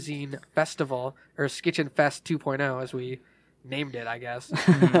Skitchin Zine Festival or Skitchin Fest 2.0 as we named it, I guess,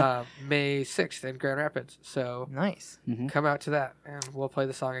 May 6th in Grand Rapids. So Nice. come out to that, and we'll play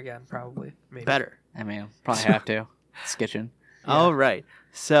the song again, probably. Maybe. Better. I mean, probably have to. It's kitchen. All right.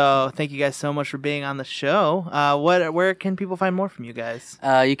 So thank you guys so much for being on the show. Where can people find more from you guys?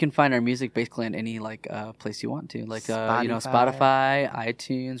 You can find our music basically in any place you want to, Spotify,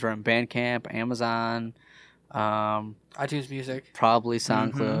 iTunes. We're on Bandcamp, Amazon, iTunes Music. probably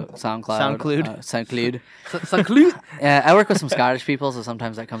SoundCloud. SoundCloud. SoundCloud. Yeah, I work with some Scottish people, so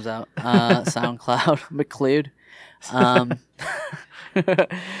sometimes that comes out. SoundCloud, McClude.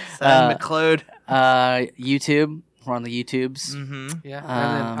 McLeod. YouTube. We're on the YouTubes. Yeah, and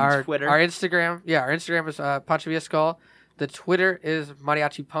then our Twitter. our Instagram. Yeah, our Instagram is Pancho Villa Skull. The Twitter is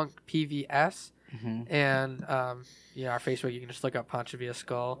Mariachi Punk PVS, and our Facebook. You can just look up Pancho Villa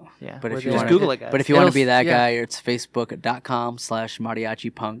Skull. Yeah. But if With you it. want Google it, guys. But if you want to be that yeah. guy, it's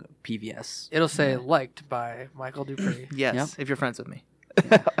facebook.com/mariachi punk PVS. It'll say liked by Michael Dupree. Yes, Yep. if you're friends with me.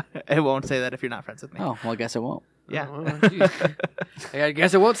 It won't say that if you're not friends with me. Oh, well, I guess it won't. Yeah. Oh, geez. I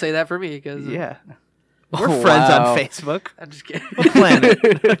guess it won't say that for me because Yeah. We're Oh, friends wow. on Facebook. I'm just kidding. Plan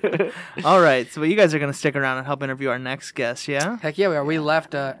it. All right. So you guys are going to stick around and help interview our next guest, yeah? Heck yeah, we are. We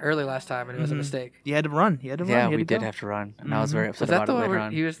left early last time and it was a mistake. You had to run. You had to run. Yeah, You had we to did go. have to run, and I was very upset Was that about the it one later where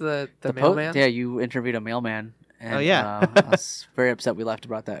on. he was the The mailman? Yeah, you interviewed a mailman. And, Oh, yeah. I was very upset we left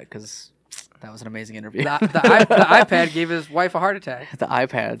about that because that was an amazing interview. The iPad gave his wife a heart attack. The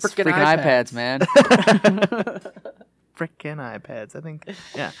iPads. Frickin' Freaking iPads. iPads, man. Frickin' iPads, I think.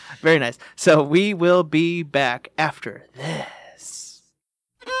 Yeah. Very nice. So we will be back after this.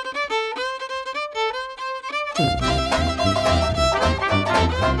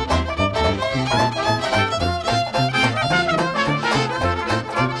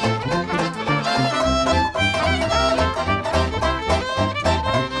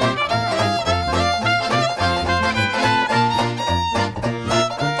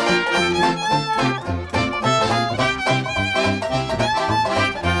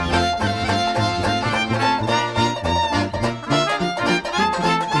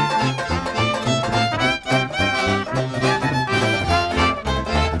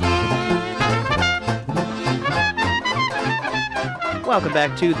 Welcome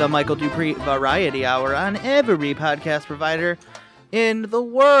back to the Michael Dupree Variety Hour on every podcast provider in the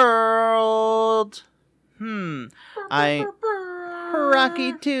world.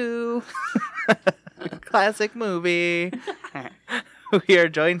 Rocky 2. Classic movie. We are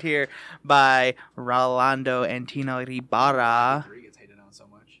joined here by Rolando Antino Ribara. 3 gets hated on so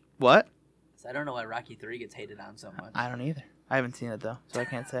much. What? I don't know why Rocky 3 gets hated on so much. I don't either. I haven't seen it though, so I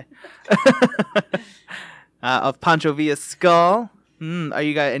can't say. Of Pancho Villa's Skull. Are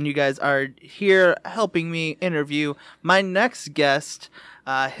you guys? And you guys are here helping me interview my next guest.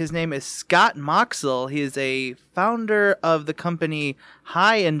 His name is Scott Moxel. He is a founder of the company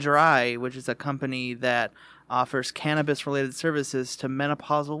High and Dry, which is a company that offers cannabis-related services to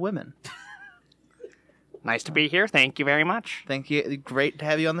menopausal women. Nice to be here. Thank you very much. Thank you. Great to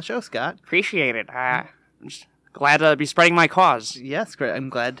have you on the show, Scott. Appreciate it. I'm just glad to be spreading my cause. Yes, great. I'm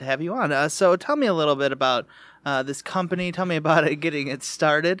glad to have you on. So tell me a little bit about this company. Tell me about it, getting it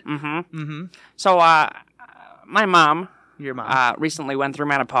started. So, my mom, Your mom. recently went through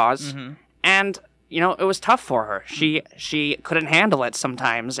menopause, and it was tough for her. She couldn't handle it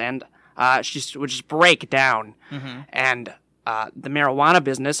sometimes, and she would just break down. And the marijuana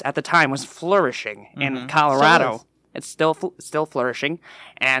business at the time was flourishing in Colorado. It's still flourishing,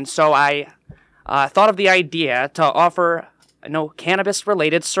 and so I thought of the idea to offer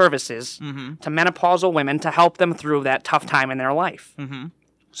cannabis-related services to menopausal women to help them through that tough time in their life.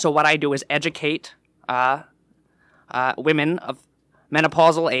 So what I do is educate women of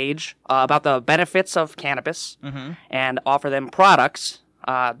menopausal age about the benefits of cannabis and offer them products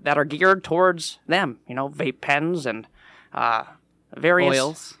that are geared towards them. Vape pens and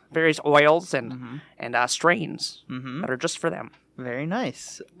various oils and strains that are just for them. Very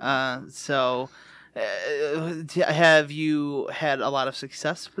nice. So, have you had a lot of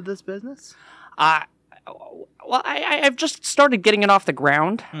success with this business? Well, I've just started getting it off the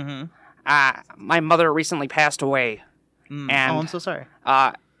ground. My mother recently passed away, and I'm so sorry.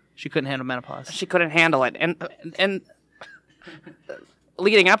 She couldn't handle menopause. She couldn't handle it, and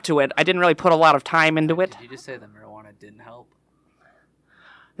leading up to it, I didn't really put a lot of time into it. Did you just say the marijuana didn't help?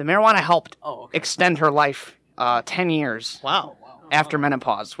 The marijuana helped okay. extend her life 10 years Wow. after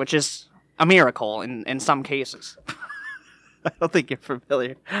menopause, which is a miracle in some cases. I don't think you're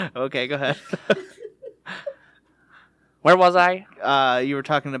familiar. Okay, go ahead. Where was I? You were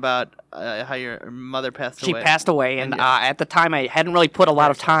talking about how your mother passed away. She passed away, and at the time I hadn't really put a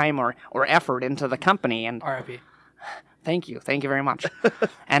lot of time or effort into the company. And R.I.P. Thank you very much.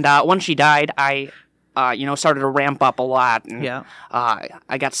 And when she died, I started to ramp up a lot. And,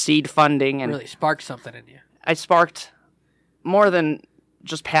 I got seed funding, and Really sparked something in you. I sparked more than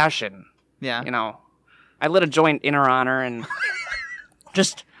just passion. Yeah. I lit a joint in her honor and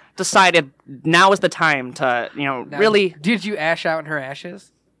just decided now is the time to, Now, really. Did you ash out in her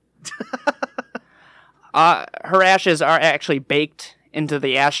ashes? Her ashes are actually baked into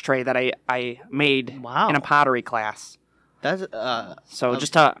the ashtray that I made Wow. in a pottery class. That's So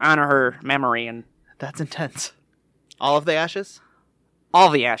just to honor her memory and that's intense. All of the ashes? all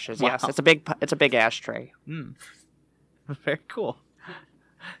the ashes. Wow. Yes, it's a big ashtray. Very cool.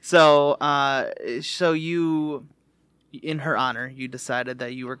 So, you, in her honor, you decided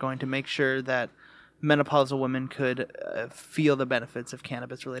that you were going to make sure that menopausal women could feel the benefits of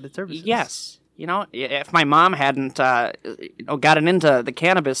cannabis-related services. Yes, if my mom hadn't gotten into the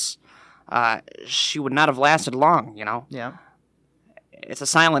cannabis, she would not have lasted long. Yeah. It's a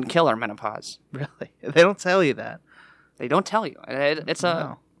silent killer, menopause. Really? They don't tell you that. They don't tell you. It's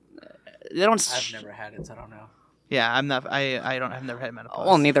No. They don't. I've never had it, so I don't know. Yeah, I'm not. I've never had menopause.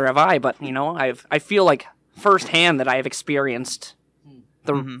 Well, neither have I. But I feel like firsthand that I have experienced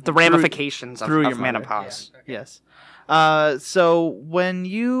the ramifications through of your mother. menopause. Yes. So when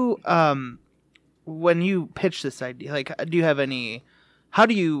you pitch this idea, like, do you have any? How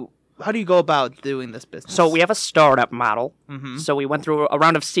do you go about doing this business? So we have a startup model. So we went through a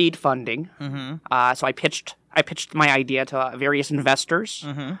round of seed funding. So I pitched my idea to various investors.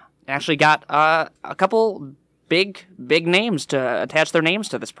 And actually got a couple big big names to attach their names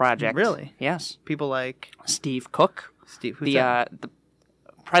to this project. Really? Yes. People like Steve Cook, Steve, who's that? the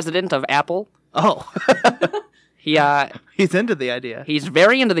president of Apple. Oh, He's into the idea. He's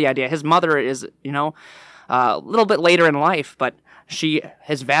very into the idea. His mother is, a little bit later in life, but she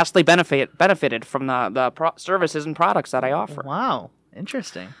has vastly benefited from the services and products that I offer. Wow,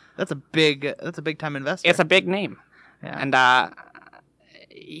 interesting. That's a big time investor. It's a big name, and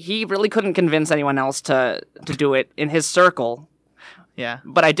he really couldn't convince anyone else to do it in his circle. Yeah,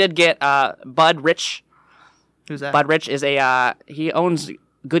 but I did get Bud Rich. Who's that? Bud Rich is he owns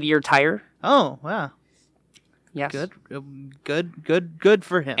Goodyear Tire. Oh, wow. Yes. Good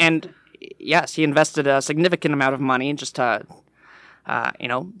for him. And yes, he invested a significant amount of money just to,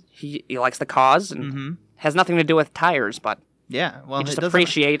 he likes the cause and has nothing to do with tires, but yeah, well, he just it doesn't-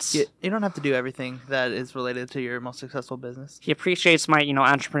 appreciates. You don't have to do everything that is related to your most successful business. He appreciates my,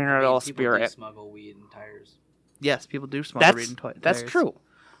 entrepreneurial People spirit. do smuggle weed and tires. Yes, people do smuggle reading toys. That's true.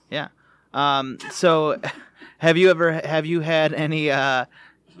 Yeah. So, have you had any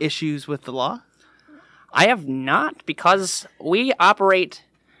issues with the law? I have not, because we operate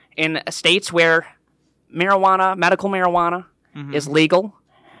in states where marijuana, medical marijuana, is legal,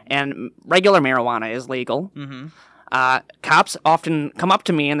 and regular marijuana is legal. Cops often come up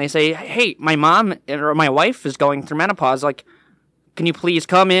to me and they say, "Hey, my mom or my wife is going through menopause. Like, can you please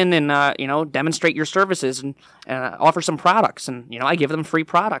come in and demonstrate your services and offer some products?" And I give them free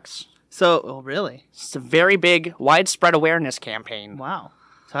products. So, oh, really? It's a very big, widespread awareness campaign. Wow.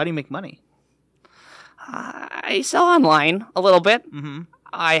 So, how do you make money? I sell online a little bit.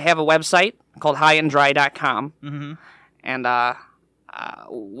 I have a website called highanddry.com. And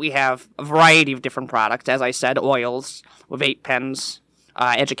we have a variety of different products. As I said, oils, vape pens,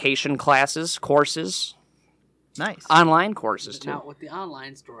 education classes, courses. Nice. Online courses, too. Now, with the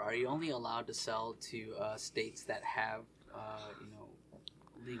online store, are you only allowed to sell to states that have,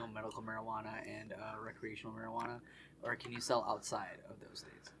 legal medical marijuana and recreational marijuana, or can you sell outside of those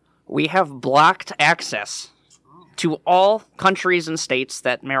states? We have blocked access to all countries and states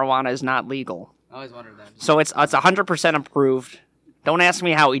that marijuana is not legal. I always wondered that. So it's 100% approved. Don't ask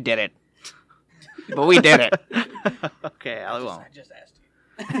me how we did it, but we did it. Okay, I won't. I just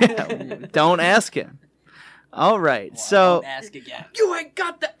asked you. Don't ask him. All right. So Don't ask again. You ain't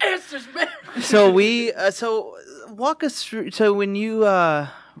got the answers, man. so walk us through. So when you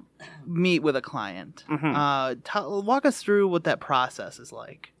meet with a client, walk us through what that process is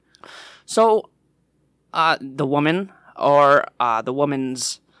like. So, the woman or the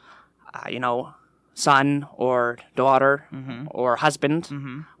woman's, son or daughter or husband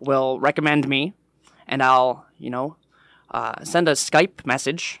will recommend me, and I'll, send a Skype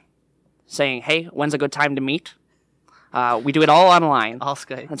message saying, "Hey, when's a good time to meet?" We do it all online. All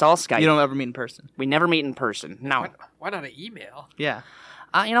Skype. It's all Skype. You don't ever meet in person. We never meet in person. No. Why not an email? Yeah.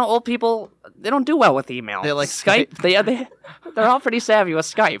 Old people, they don't do well with email. They like Skype. They're all pretty savvy with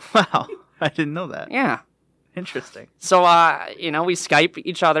Skype. Wow. I didn't know that. Yeah. Interesting. So, we Skype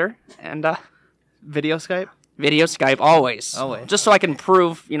each other and Video Skype? video Skype always. Always. Just so I can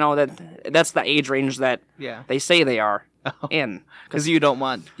prove, that that's the age range that Yeah. they say they are in. Because you don't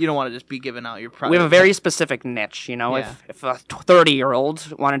want to just be giving out your private. We have a very specific niche, Yeah. If a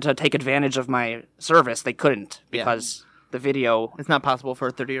 30-year-old wanted to take advantage of my service, they couldn't because the video, It's not possible for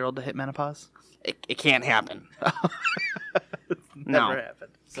a 30-year-old to hit menopause. it can't happen. Never No.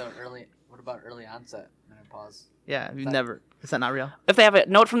 happened. So what about early onset menopause? Yeah, you never. Is that not real? If they have a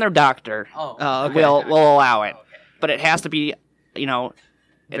note from their doctor, Oh, Oh, okay. we'll allow it. Okay. But it has to be, it has to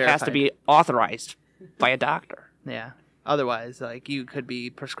Verified. be authorized by a doctor. Yeah. Otherwise, you could be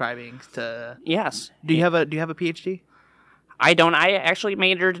prescribing to. Yes. Do you have a PhD? I don't. I actually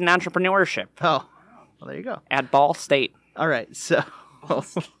majored in entrepreneurship Oh, well, there you go. at Ball State. All right, so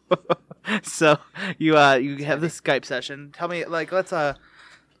so you have this Skype session. Tell me, let's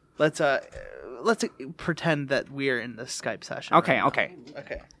pretend that we're in the Skype session. Okay, right now. okay.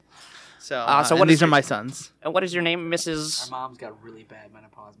 Okay. So So and what is these are your- my sons. And what is your name, Our Mrs.? mom's got really bad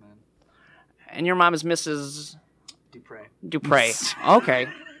menopause, man. And your mom is Mrs. Dupre. Dupre. Okay.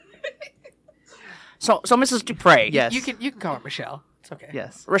 So Mrs. Dupre. Yes. You can call her Michelle. It's okay.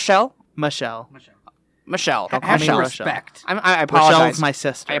 Yes. Rochelle. Michelle. Michelle. Don't call Have me some Rochelle. respect. I apologize. Michelle's my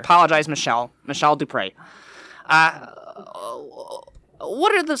sister. I apologize, Michelle. Michelle Dupre.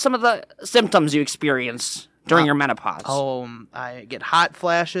 What are some of the symptoms you experience during your menopause? I get hot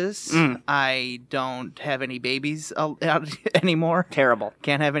flashes. Mm. I don't have any babies out anymore. Terrible.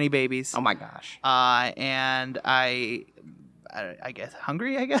 Can't have any babies. Oh my gosh. And I guess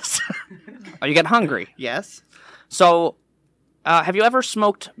hungry. I guess. Oh, you get hungry. Yes. So, have you ever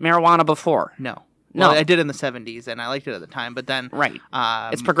smoked marijuana before? No. No. Well, I did in the 70s, and I liked it at the time. But then, Right.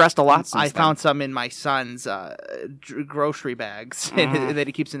 it's It's progressed a lot since I then. found some in my son's grocery bags that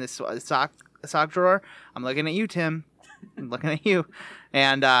he keeps in his sock drawer. I'm looking at you, Tim. I'm looking at you.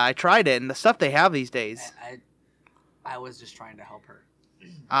 And I tried it, and the stuff they have these days, I was just trying to help her.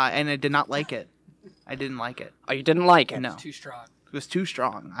 and I did not like it. I didn't like it. Oh, you didn't like it? No. Too strong. It was too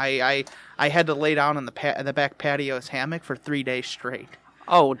strong. I had to lay down on the back patio's hammock for 3 days straight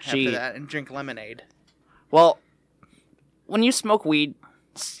Oh, after gee. that and drink lemonade. Well, when you smoke weed,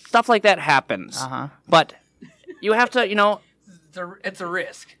 stuff like that happens. Uh-huh. But you have to, It's a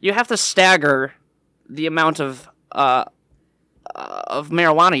risk. you have to stagger the amount of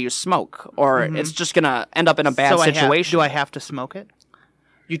marijuana you smoke, or it's just gonna end up in a bad situation. Do I have to smoke it?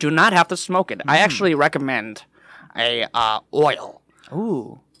 You do not have to smoke it. I actually recommend a oil.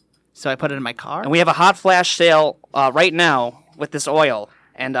 Ooh. So I put it in my car? And we have a hot flash sale right now with this oil.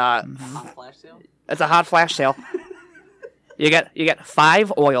 And Hot flash sale? it's a hot flash sale. You get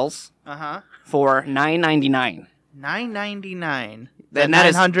 5 oils for $9.99. $9.99. Then that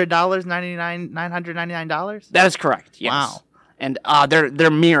is $900, $999. That is correct. Yes. Wow. And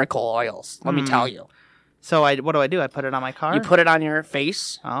they're miracle oils. Let me tell you. So what do? I put it on my car? You put it on your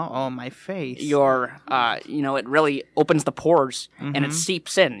face. Oh, my face. It really opens the pores and it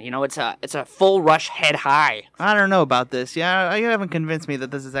seeps in. It's a full rush head high. I don't know about this. Yeah, you haven't convinced me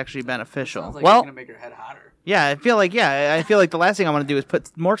that this is actually beneficial. Sounds like Well- it's gonna make your head hotter. Yeah, I feel like the last thing I want to do is put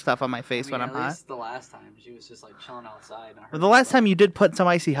more stuff on my face when I'm at hot. least the last time she was just like chilling outside. And I heard Well, the last time you did put some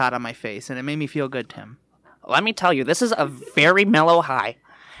icy hot on my face, and it made me feel good, Tim. Let me tell you, this is a very mellow high,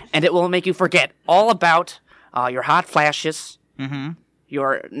 and it will make you forget all about your hot flashes,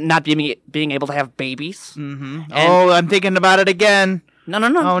 your not being able to have babies. Oh, I'm thinking about it again. No.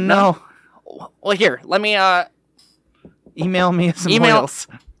 Oh, no. Well, here, let me. Email me some Email- oils.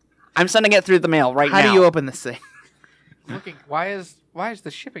 I'm sending it through the mail right now. How do you open this thing? Looking, why is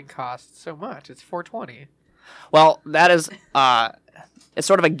the shipping cost so much? It's $4.20. Well, that is it's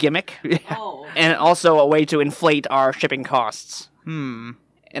sort of a gimmick, Oh, and also a way to inflate our shipping costs. In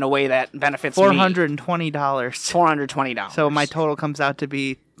a way that benefits me. $420. $420. So my total comes out to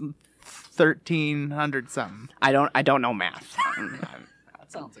be $1,300 something. I don't know math.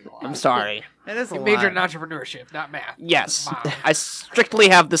 that sounds like a lot. I'm sorry. It is a You majored in lot. entrepreneurship, not math. Yes, Wow. I strictly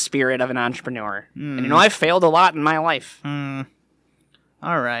have the spirit of an entrepreneur, and I've failed a lot in my life.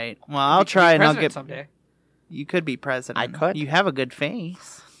 All right. Well, I'll You could be try and I'll president get. someday. You could be president. I could. You have a good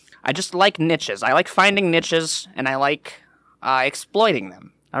face. I just like niches. I like finding niches, and I like exploiting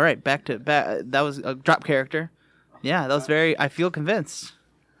them. All right, back. That was a drop character. Yeah, that was very. I feel convinced.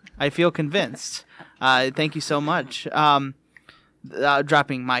 Thank you so much.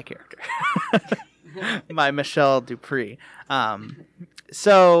 Dropping my character, my Michelle Dupree.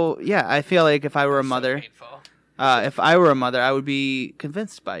 So yeah, I feel like if I were a mother, I would be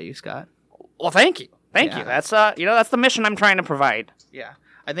convinced by you, Scott. Well, thank you. Yeah. That's that's the mission I'm trying to provide. Yeah,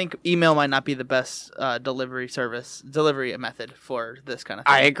 I think email might not be the best delivery method for this kind of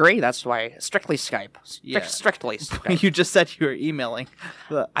thing. I agree. That's why strictly Skype. Yeah. Strictly Skype. You just said you were emailing.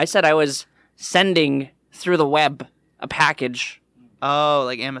 I said I was sending through the web a package Oh,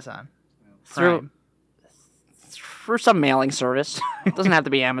 like Amazon. through some mailing service. It doesn't have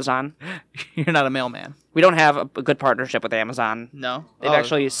to be Amazon. You're not a mailman. We don't have a good partnership with Amazon. No, They've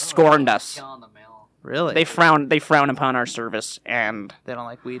actually scorned us. Killing the mail. really. They frown upon our service, and They don't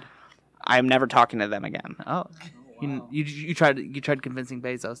like weed. I'm never talking to them again. Oh, you tried convincing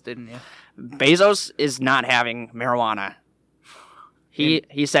Bezos, didn't you? Bezos is not having marijuana. He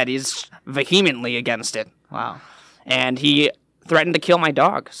said he's vehemently against it, Wow. and he threatened to kill my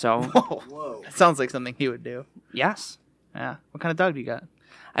dog. So Whoa. That sounds like something he would do. yes, Yeah. What kind of dog do you got?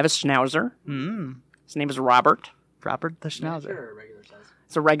 I have a Schnauzer. His name is Robert. Robert the Schnauzer. Sure, regular size.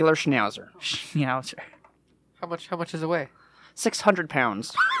 It's a regular Schnauzer. Schnauzer. How much does it weigh? 600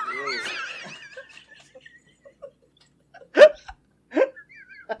 pounds.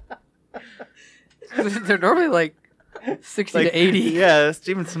 They're normally like 60 to 80. Yeah, it's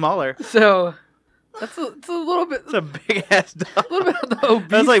even smaller. So it's a little bit. It's a big ass dog. A little bit on the obese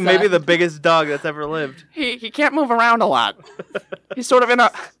That's like maybe side. the biggest dog that's ever lived. He can't move around a lot. He's sort of in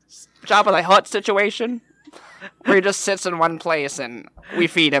a Jabba the Hutt situation where he just sits in one place and we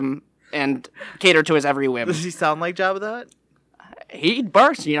feed him and cater to his every whim. Does he sound like Jabba the Hutt? He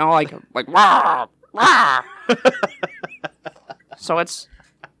barks, like rah, rah. So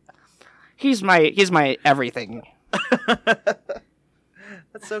he's my everything.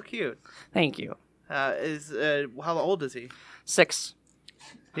 That's so cute. Thank you. How old is he? 6.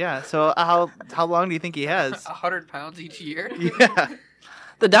 Yeah. So how long do you think he has? 100 pounds each year. Yeah.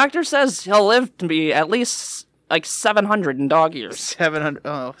 The doctor says he'll live to be at least like 700 in dog years. 700.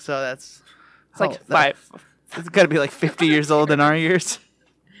 Oh, so that's. It's like 5. It's got to be like 50 years old in our years.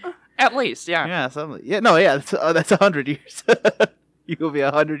 At least, yeah. Yeah. Something. Yeah. No. Yeah. That's 100 years. You will be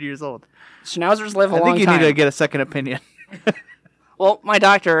 100 years old. Schnauzers live a I long think you time. need to get a second opinion. Well, my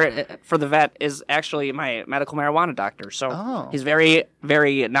doctor for the vet is actually my medical marijuana doctor, so Oh. he's very,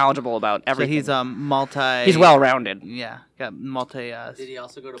 very knowledgeable about So everything. he's multi. He's well-rounded. Yeah. Got multi. Did he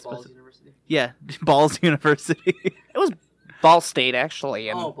also go to Balls University? Yeah. Balls University. It was Ball State actually,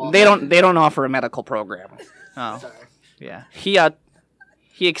 and Oh, Ball they State. don't offer a medical program. Oh. Sorry. Yeah.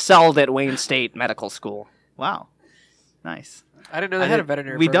 He excelled at Wayne State Medical School. Wow. Nice. I didn't know they had a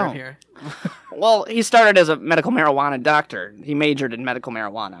veterinary we program don't. here. Well, he started as a medical marijuana doctor. He majored in medical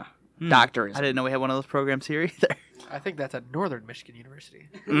marijuana. Doctors. I didn't know we had one of those programs here either. I think that's at Northern Michigan University.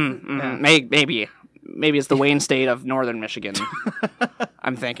 Yeah. Maybe it's the Wayne State of Northern Michigan.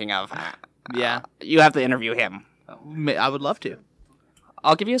 I'm thinking of. Yeah. You have to interview him. I would love to.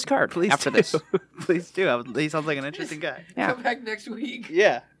 I'll give you his card Please after do. this. Please do. He sounds like an interesting guy. Yeah. Come back next week.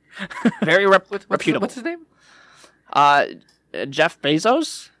 Yeah. Very reputable. What's his name? Jeff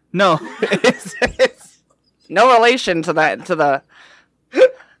Bezos? No. No relation to that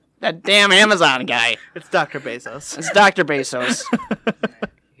damn Amazon guy. It's Dr. Bezos. It's Dr. Bezos.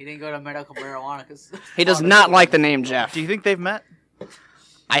 He didn't go to medical marijuana because He does not like the name Jeff. Do you think they've met?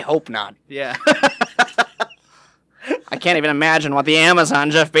 I hope not. Yeah. I can't even imagine what the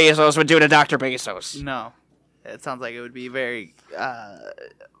Amazon Jeff Bezos would do to Dr. Bezos. No. It sounds like it would be very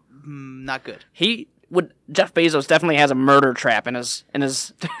not good. Jeff Bezos definitely has a murder trap in his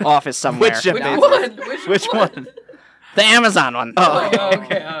office somewhere. Which Jeff Which Bezos? one? Which one? The Amazon one. Oh.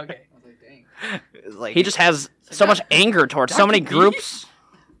 Okay. I was like, dang. It's like He just has so much anger towards so many Dr. B? groups.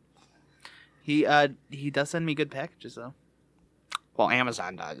 he does send me good packages though. Well,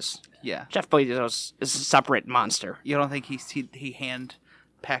 Amazon does. Yeah. Jeff Bezos is a separate monster. You don't think he hand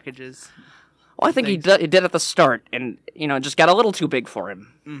packages? Well, I think he did at the start, and it just got a little too big for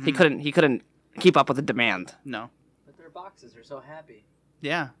him. Mm-hmm. He couldn't keep up with the demand. No. But their boxes are so happy.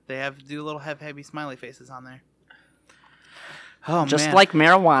 Yeah, they do little happy smiley faces on there. Oh Just man. like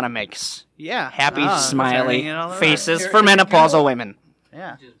marijuana makes yeah, happy turning smiley it all around. faces Here- for here we menopausal go. women.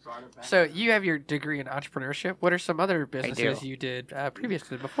 Yeah. Just brought it back. So you have your degree in entrepreneurship. What are some other businesses do. you did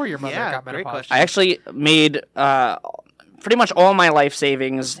previously before your mother Yeah, got great menopause? question. I actually made pretty much all my life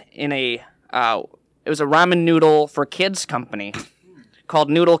savings in it was a ramen noodle for kids company called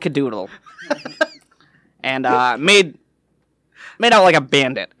Noodle Cadoodle, and made out like a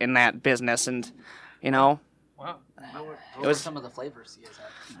bandit in that business, and Wow. What it was- were some of the flavors you guys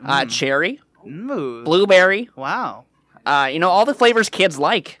had? cherry, Ooh. blueberry, Wow. all the flavors kids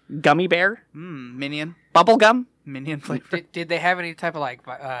like: gummy bear, Minion bubblegum. flavor. Did they have any type of like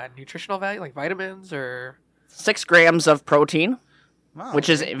nutritional value, like vitamins or? 6 grams of protein, Wow. which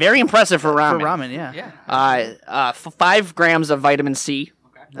is very impressive for for ramen. ramen, yeah. Yeah. 5 grams of vitamin C,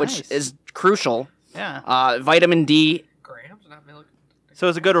 which Nice. is crucial. Yeah. Vitamin D. Grams, not milk. So it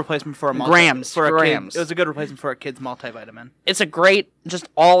was a good replacement for a Grams. Kid. It was a good replacement for a kid's multivitamin. It's a great, just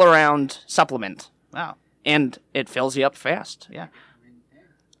all around supplement, Wow. and it fills you up fast. Yeah.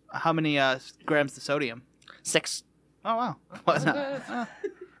 How many grams of sodium? 6. Oh wow. Well,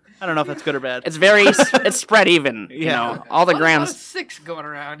 I don't know if that's good or bad. It's very, it's spread even. Yeah. All the A lot of grams. 6 going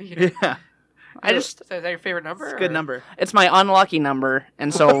around here. yeah. I just, So is that your favorite number? It's a good or- number. it's my unlucky number,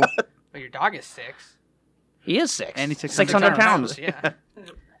 and so Well, your dog is 6. he is 6. And he's 600 pounds. Yeah.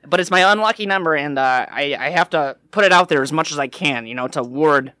 But it's my unlucky number, and I have to put it out there as much as I can, to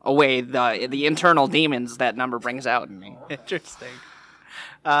ward away the internal demons that number brings out in me. Interesting.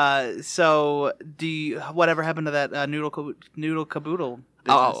 So whatever happened to that noodle caboodle business?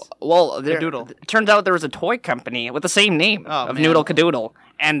 Oh, well, Cadoodle. it turns out there was a toy company with the same name of man. Noodle Cadoodle,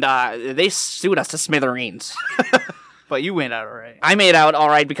 and they sued us to smithereens. But you went out all right. I made out all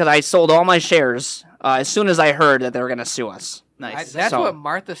right because I sold all my shares as soon as I heard that they were going to sue us. Nice. That's So- what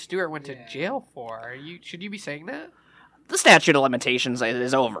Martha Stewart went to jail for. Should you be saying that? The statute of limitations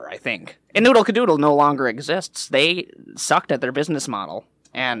is over, I think. And Noodle Cadoodle no longer exists. They sucked at their business model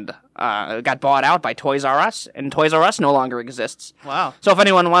and got bought out by Toys R Us, and Toys R Us no longer exists. Wow. So if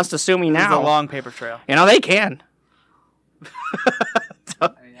anyone wants to sue me This is now, a long paper trail. they can. I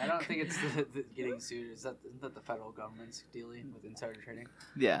mean, I don't think it's the getting sued. Isn't that the federal government's dealing with insider trading?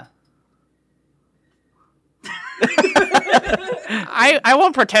 Yeah. I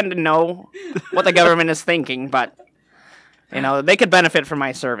won't pretend to know what the government is thinking, but they could benefit from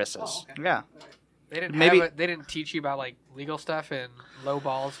my services. Yeah. They didn't Maybe- they didn't teach you about like legal stuff in Low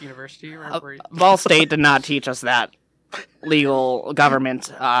Balls University or where you- Ball State did not teach us that legal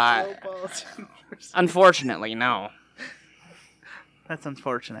government. Unfortunately, no. That's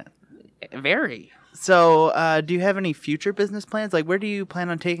unfortunate. Very. So, do you have any future business plans? Like, where do you plan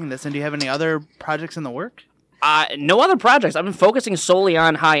on taking this? And do you have any other projects in the work? No other projects. I've been focusing solely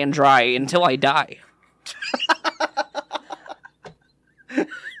on High and Dry until I die.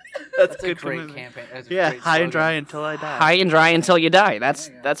 That's a great campaign. That's a Yeah, great high and slogan. dry until I die. High and Dry until you die. That's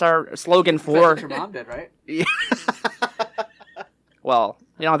our slogan That's for. what your mom did, right? Well,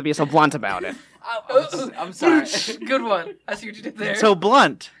 you don't have to be so blunt about it. I'm sorry. Good one. I see what you did there. So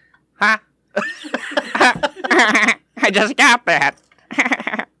blunt. Ha! I just got that.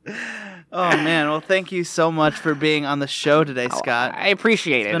 Oh man, well thank you so much for being on the show today, Scott. I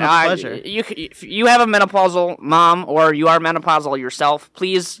appreciate it. been a pleasure. If you have a menopausal mom or you are menopausal yourself,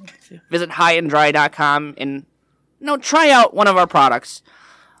 please visit highanddry.com and try out one of our products.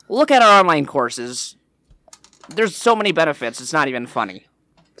 Look at our online courses. There's so many benefits. It's not even funny.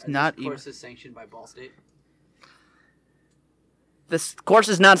 It's not This even. course is sanctioned by Ball State. This course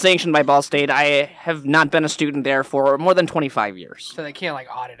is not sanctioned by Ball State. I have not been a student there for more than 25 years. So they can't like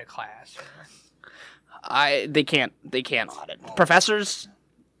audit a class. They can't audit. Professors,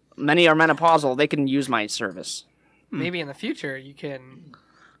 many are menopausal. They can use my service. Maybe in the future you can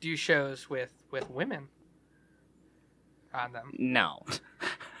do shows with women on them. No.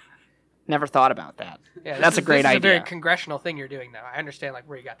 Never thought about that. Yeah, That's a great this is idea. a very congressional thing you're doing, though. I understand like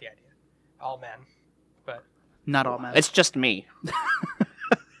where you got the idea. All men, but Not all men. It's just me.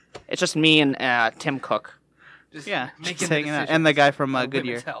 It's just me and Tim Cook. just Yeah, making just the hanging out. decisions And the guy from for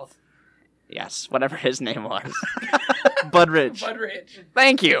Goodyear. women's health. Yes, whatever his name was. Bud Rich. Bud Rich.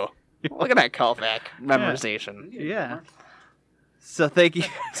 Thank you. Look at that callback memorization. Yeah. So thank you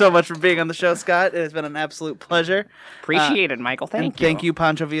so much for being on the show, Scott. It has been an absolute pleasure. Appreciate it, Michael. And Thank you. thank you,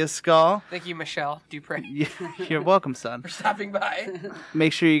 Pancho Villascal. Thank you, Michelle Dupre, You're welcome, son. for stopping by.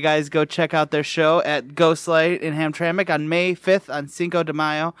 Make sure you guys go check out their show at Ghostlight in Hamtramck on May 5th on Cinco de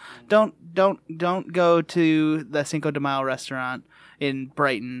Mayo. Don't go to the Cinco de Mayo restaurant in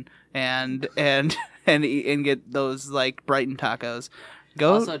Brighton and get those like Brighton tacos.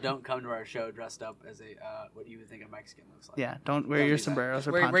 Go. Also, don't come to our show dressed up as a what you would think a Mexican looks like. Yeah, don't wear Don't your do that. sombreros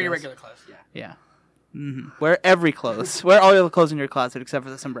or Wear your ponchos. regular clothes. Yeah. Wear every clothes. Wear all your clothes in your closet except for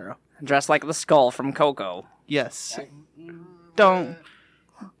the sombrero. Dressed like the skull from Coco. Yes. Don't.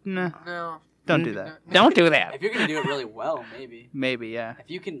 Nah, No. don't do that. Don't do that. If you're gonna do it really well, maybe. Maybe, yeah. If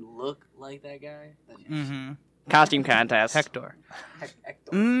you can look like that guy, then yes. Mm-hmm. Costume contest. Hector.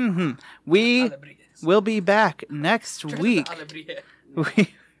 Hector. Mm-hmm. We will be back next week.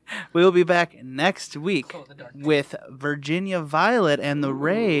 We will be back next week with Virginia Violet and the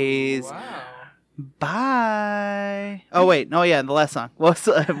Rays. Wow. Bye. Oh wait, no, yeah, the last song. What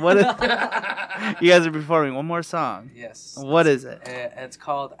is? You guys are performing one more song. Yes. What is it? It's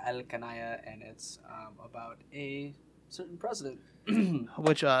called El Canaya, and it's about a certain president.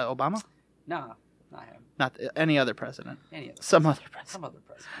 Which Obama? No, not him. Not any other president. Any other. Some other president. Some other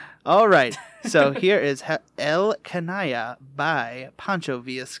president. All right. So here is El Canaya by Pancho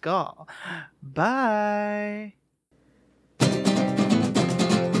Villascal. Bye.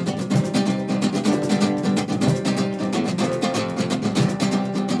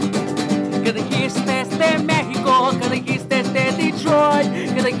 Que dijiste de México, que dijiste de Detroit,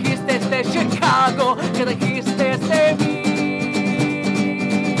 que dijiste de Chicago, que dijiste de mí.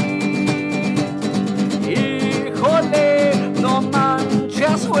 Híjole, no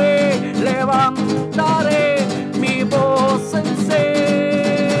manches, güey, levantaré mi voz en C.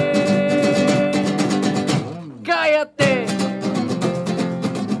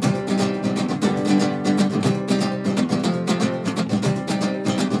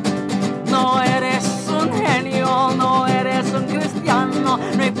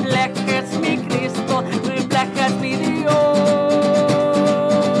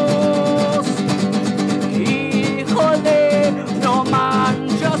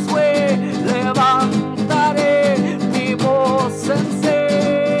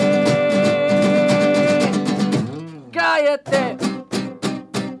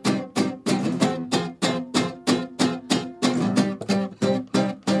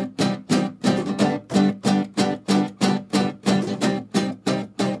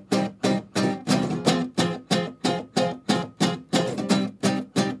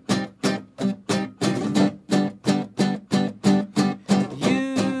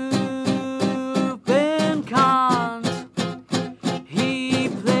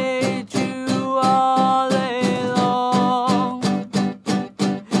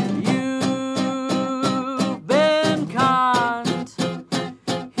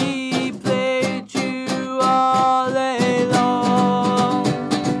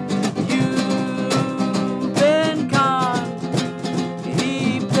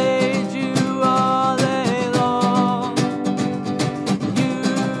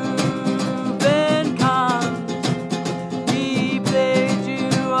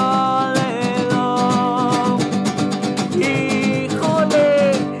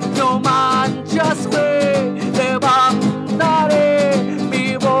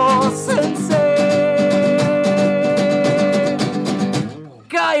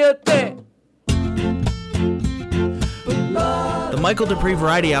 Michael Dupree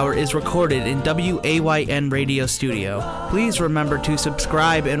Variety Hour is recorded in WAYN Radio Studio. Please remember to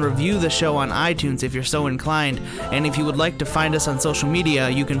subscribe and review the show on iTunes if you're so inclined, and if you would like to find us on social media,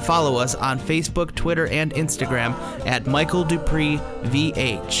 you can follow us on Facebook, Twitter, and Instagram at Michael Dupree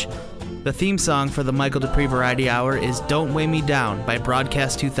VH. The theme song for the Michael Dupree Variety Hour is Don't Weigh Me Down by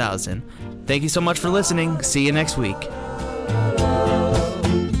Broadcast 2000. Thank you so much for listening. See you next week.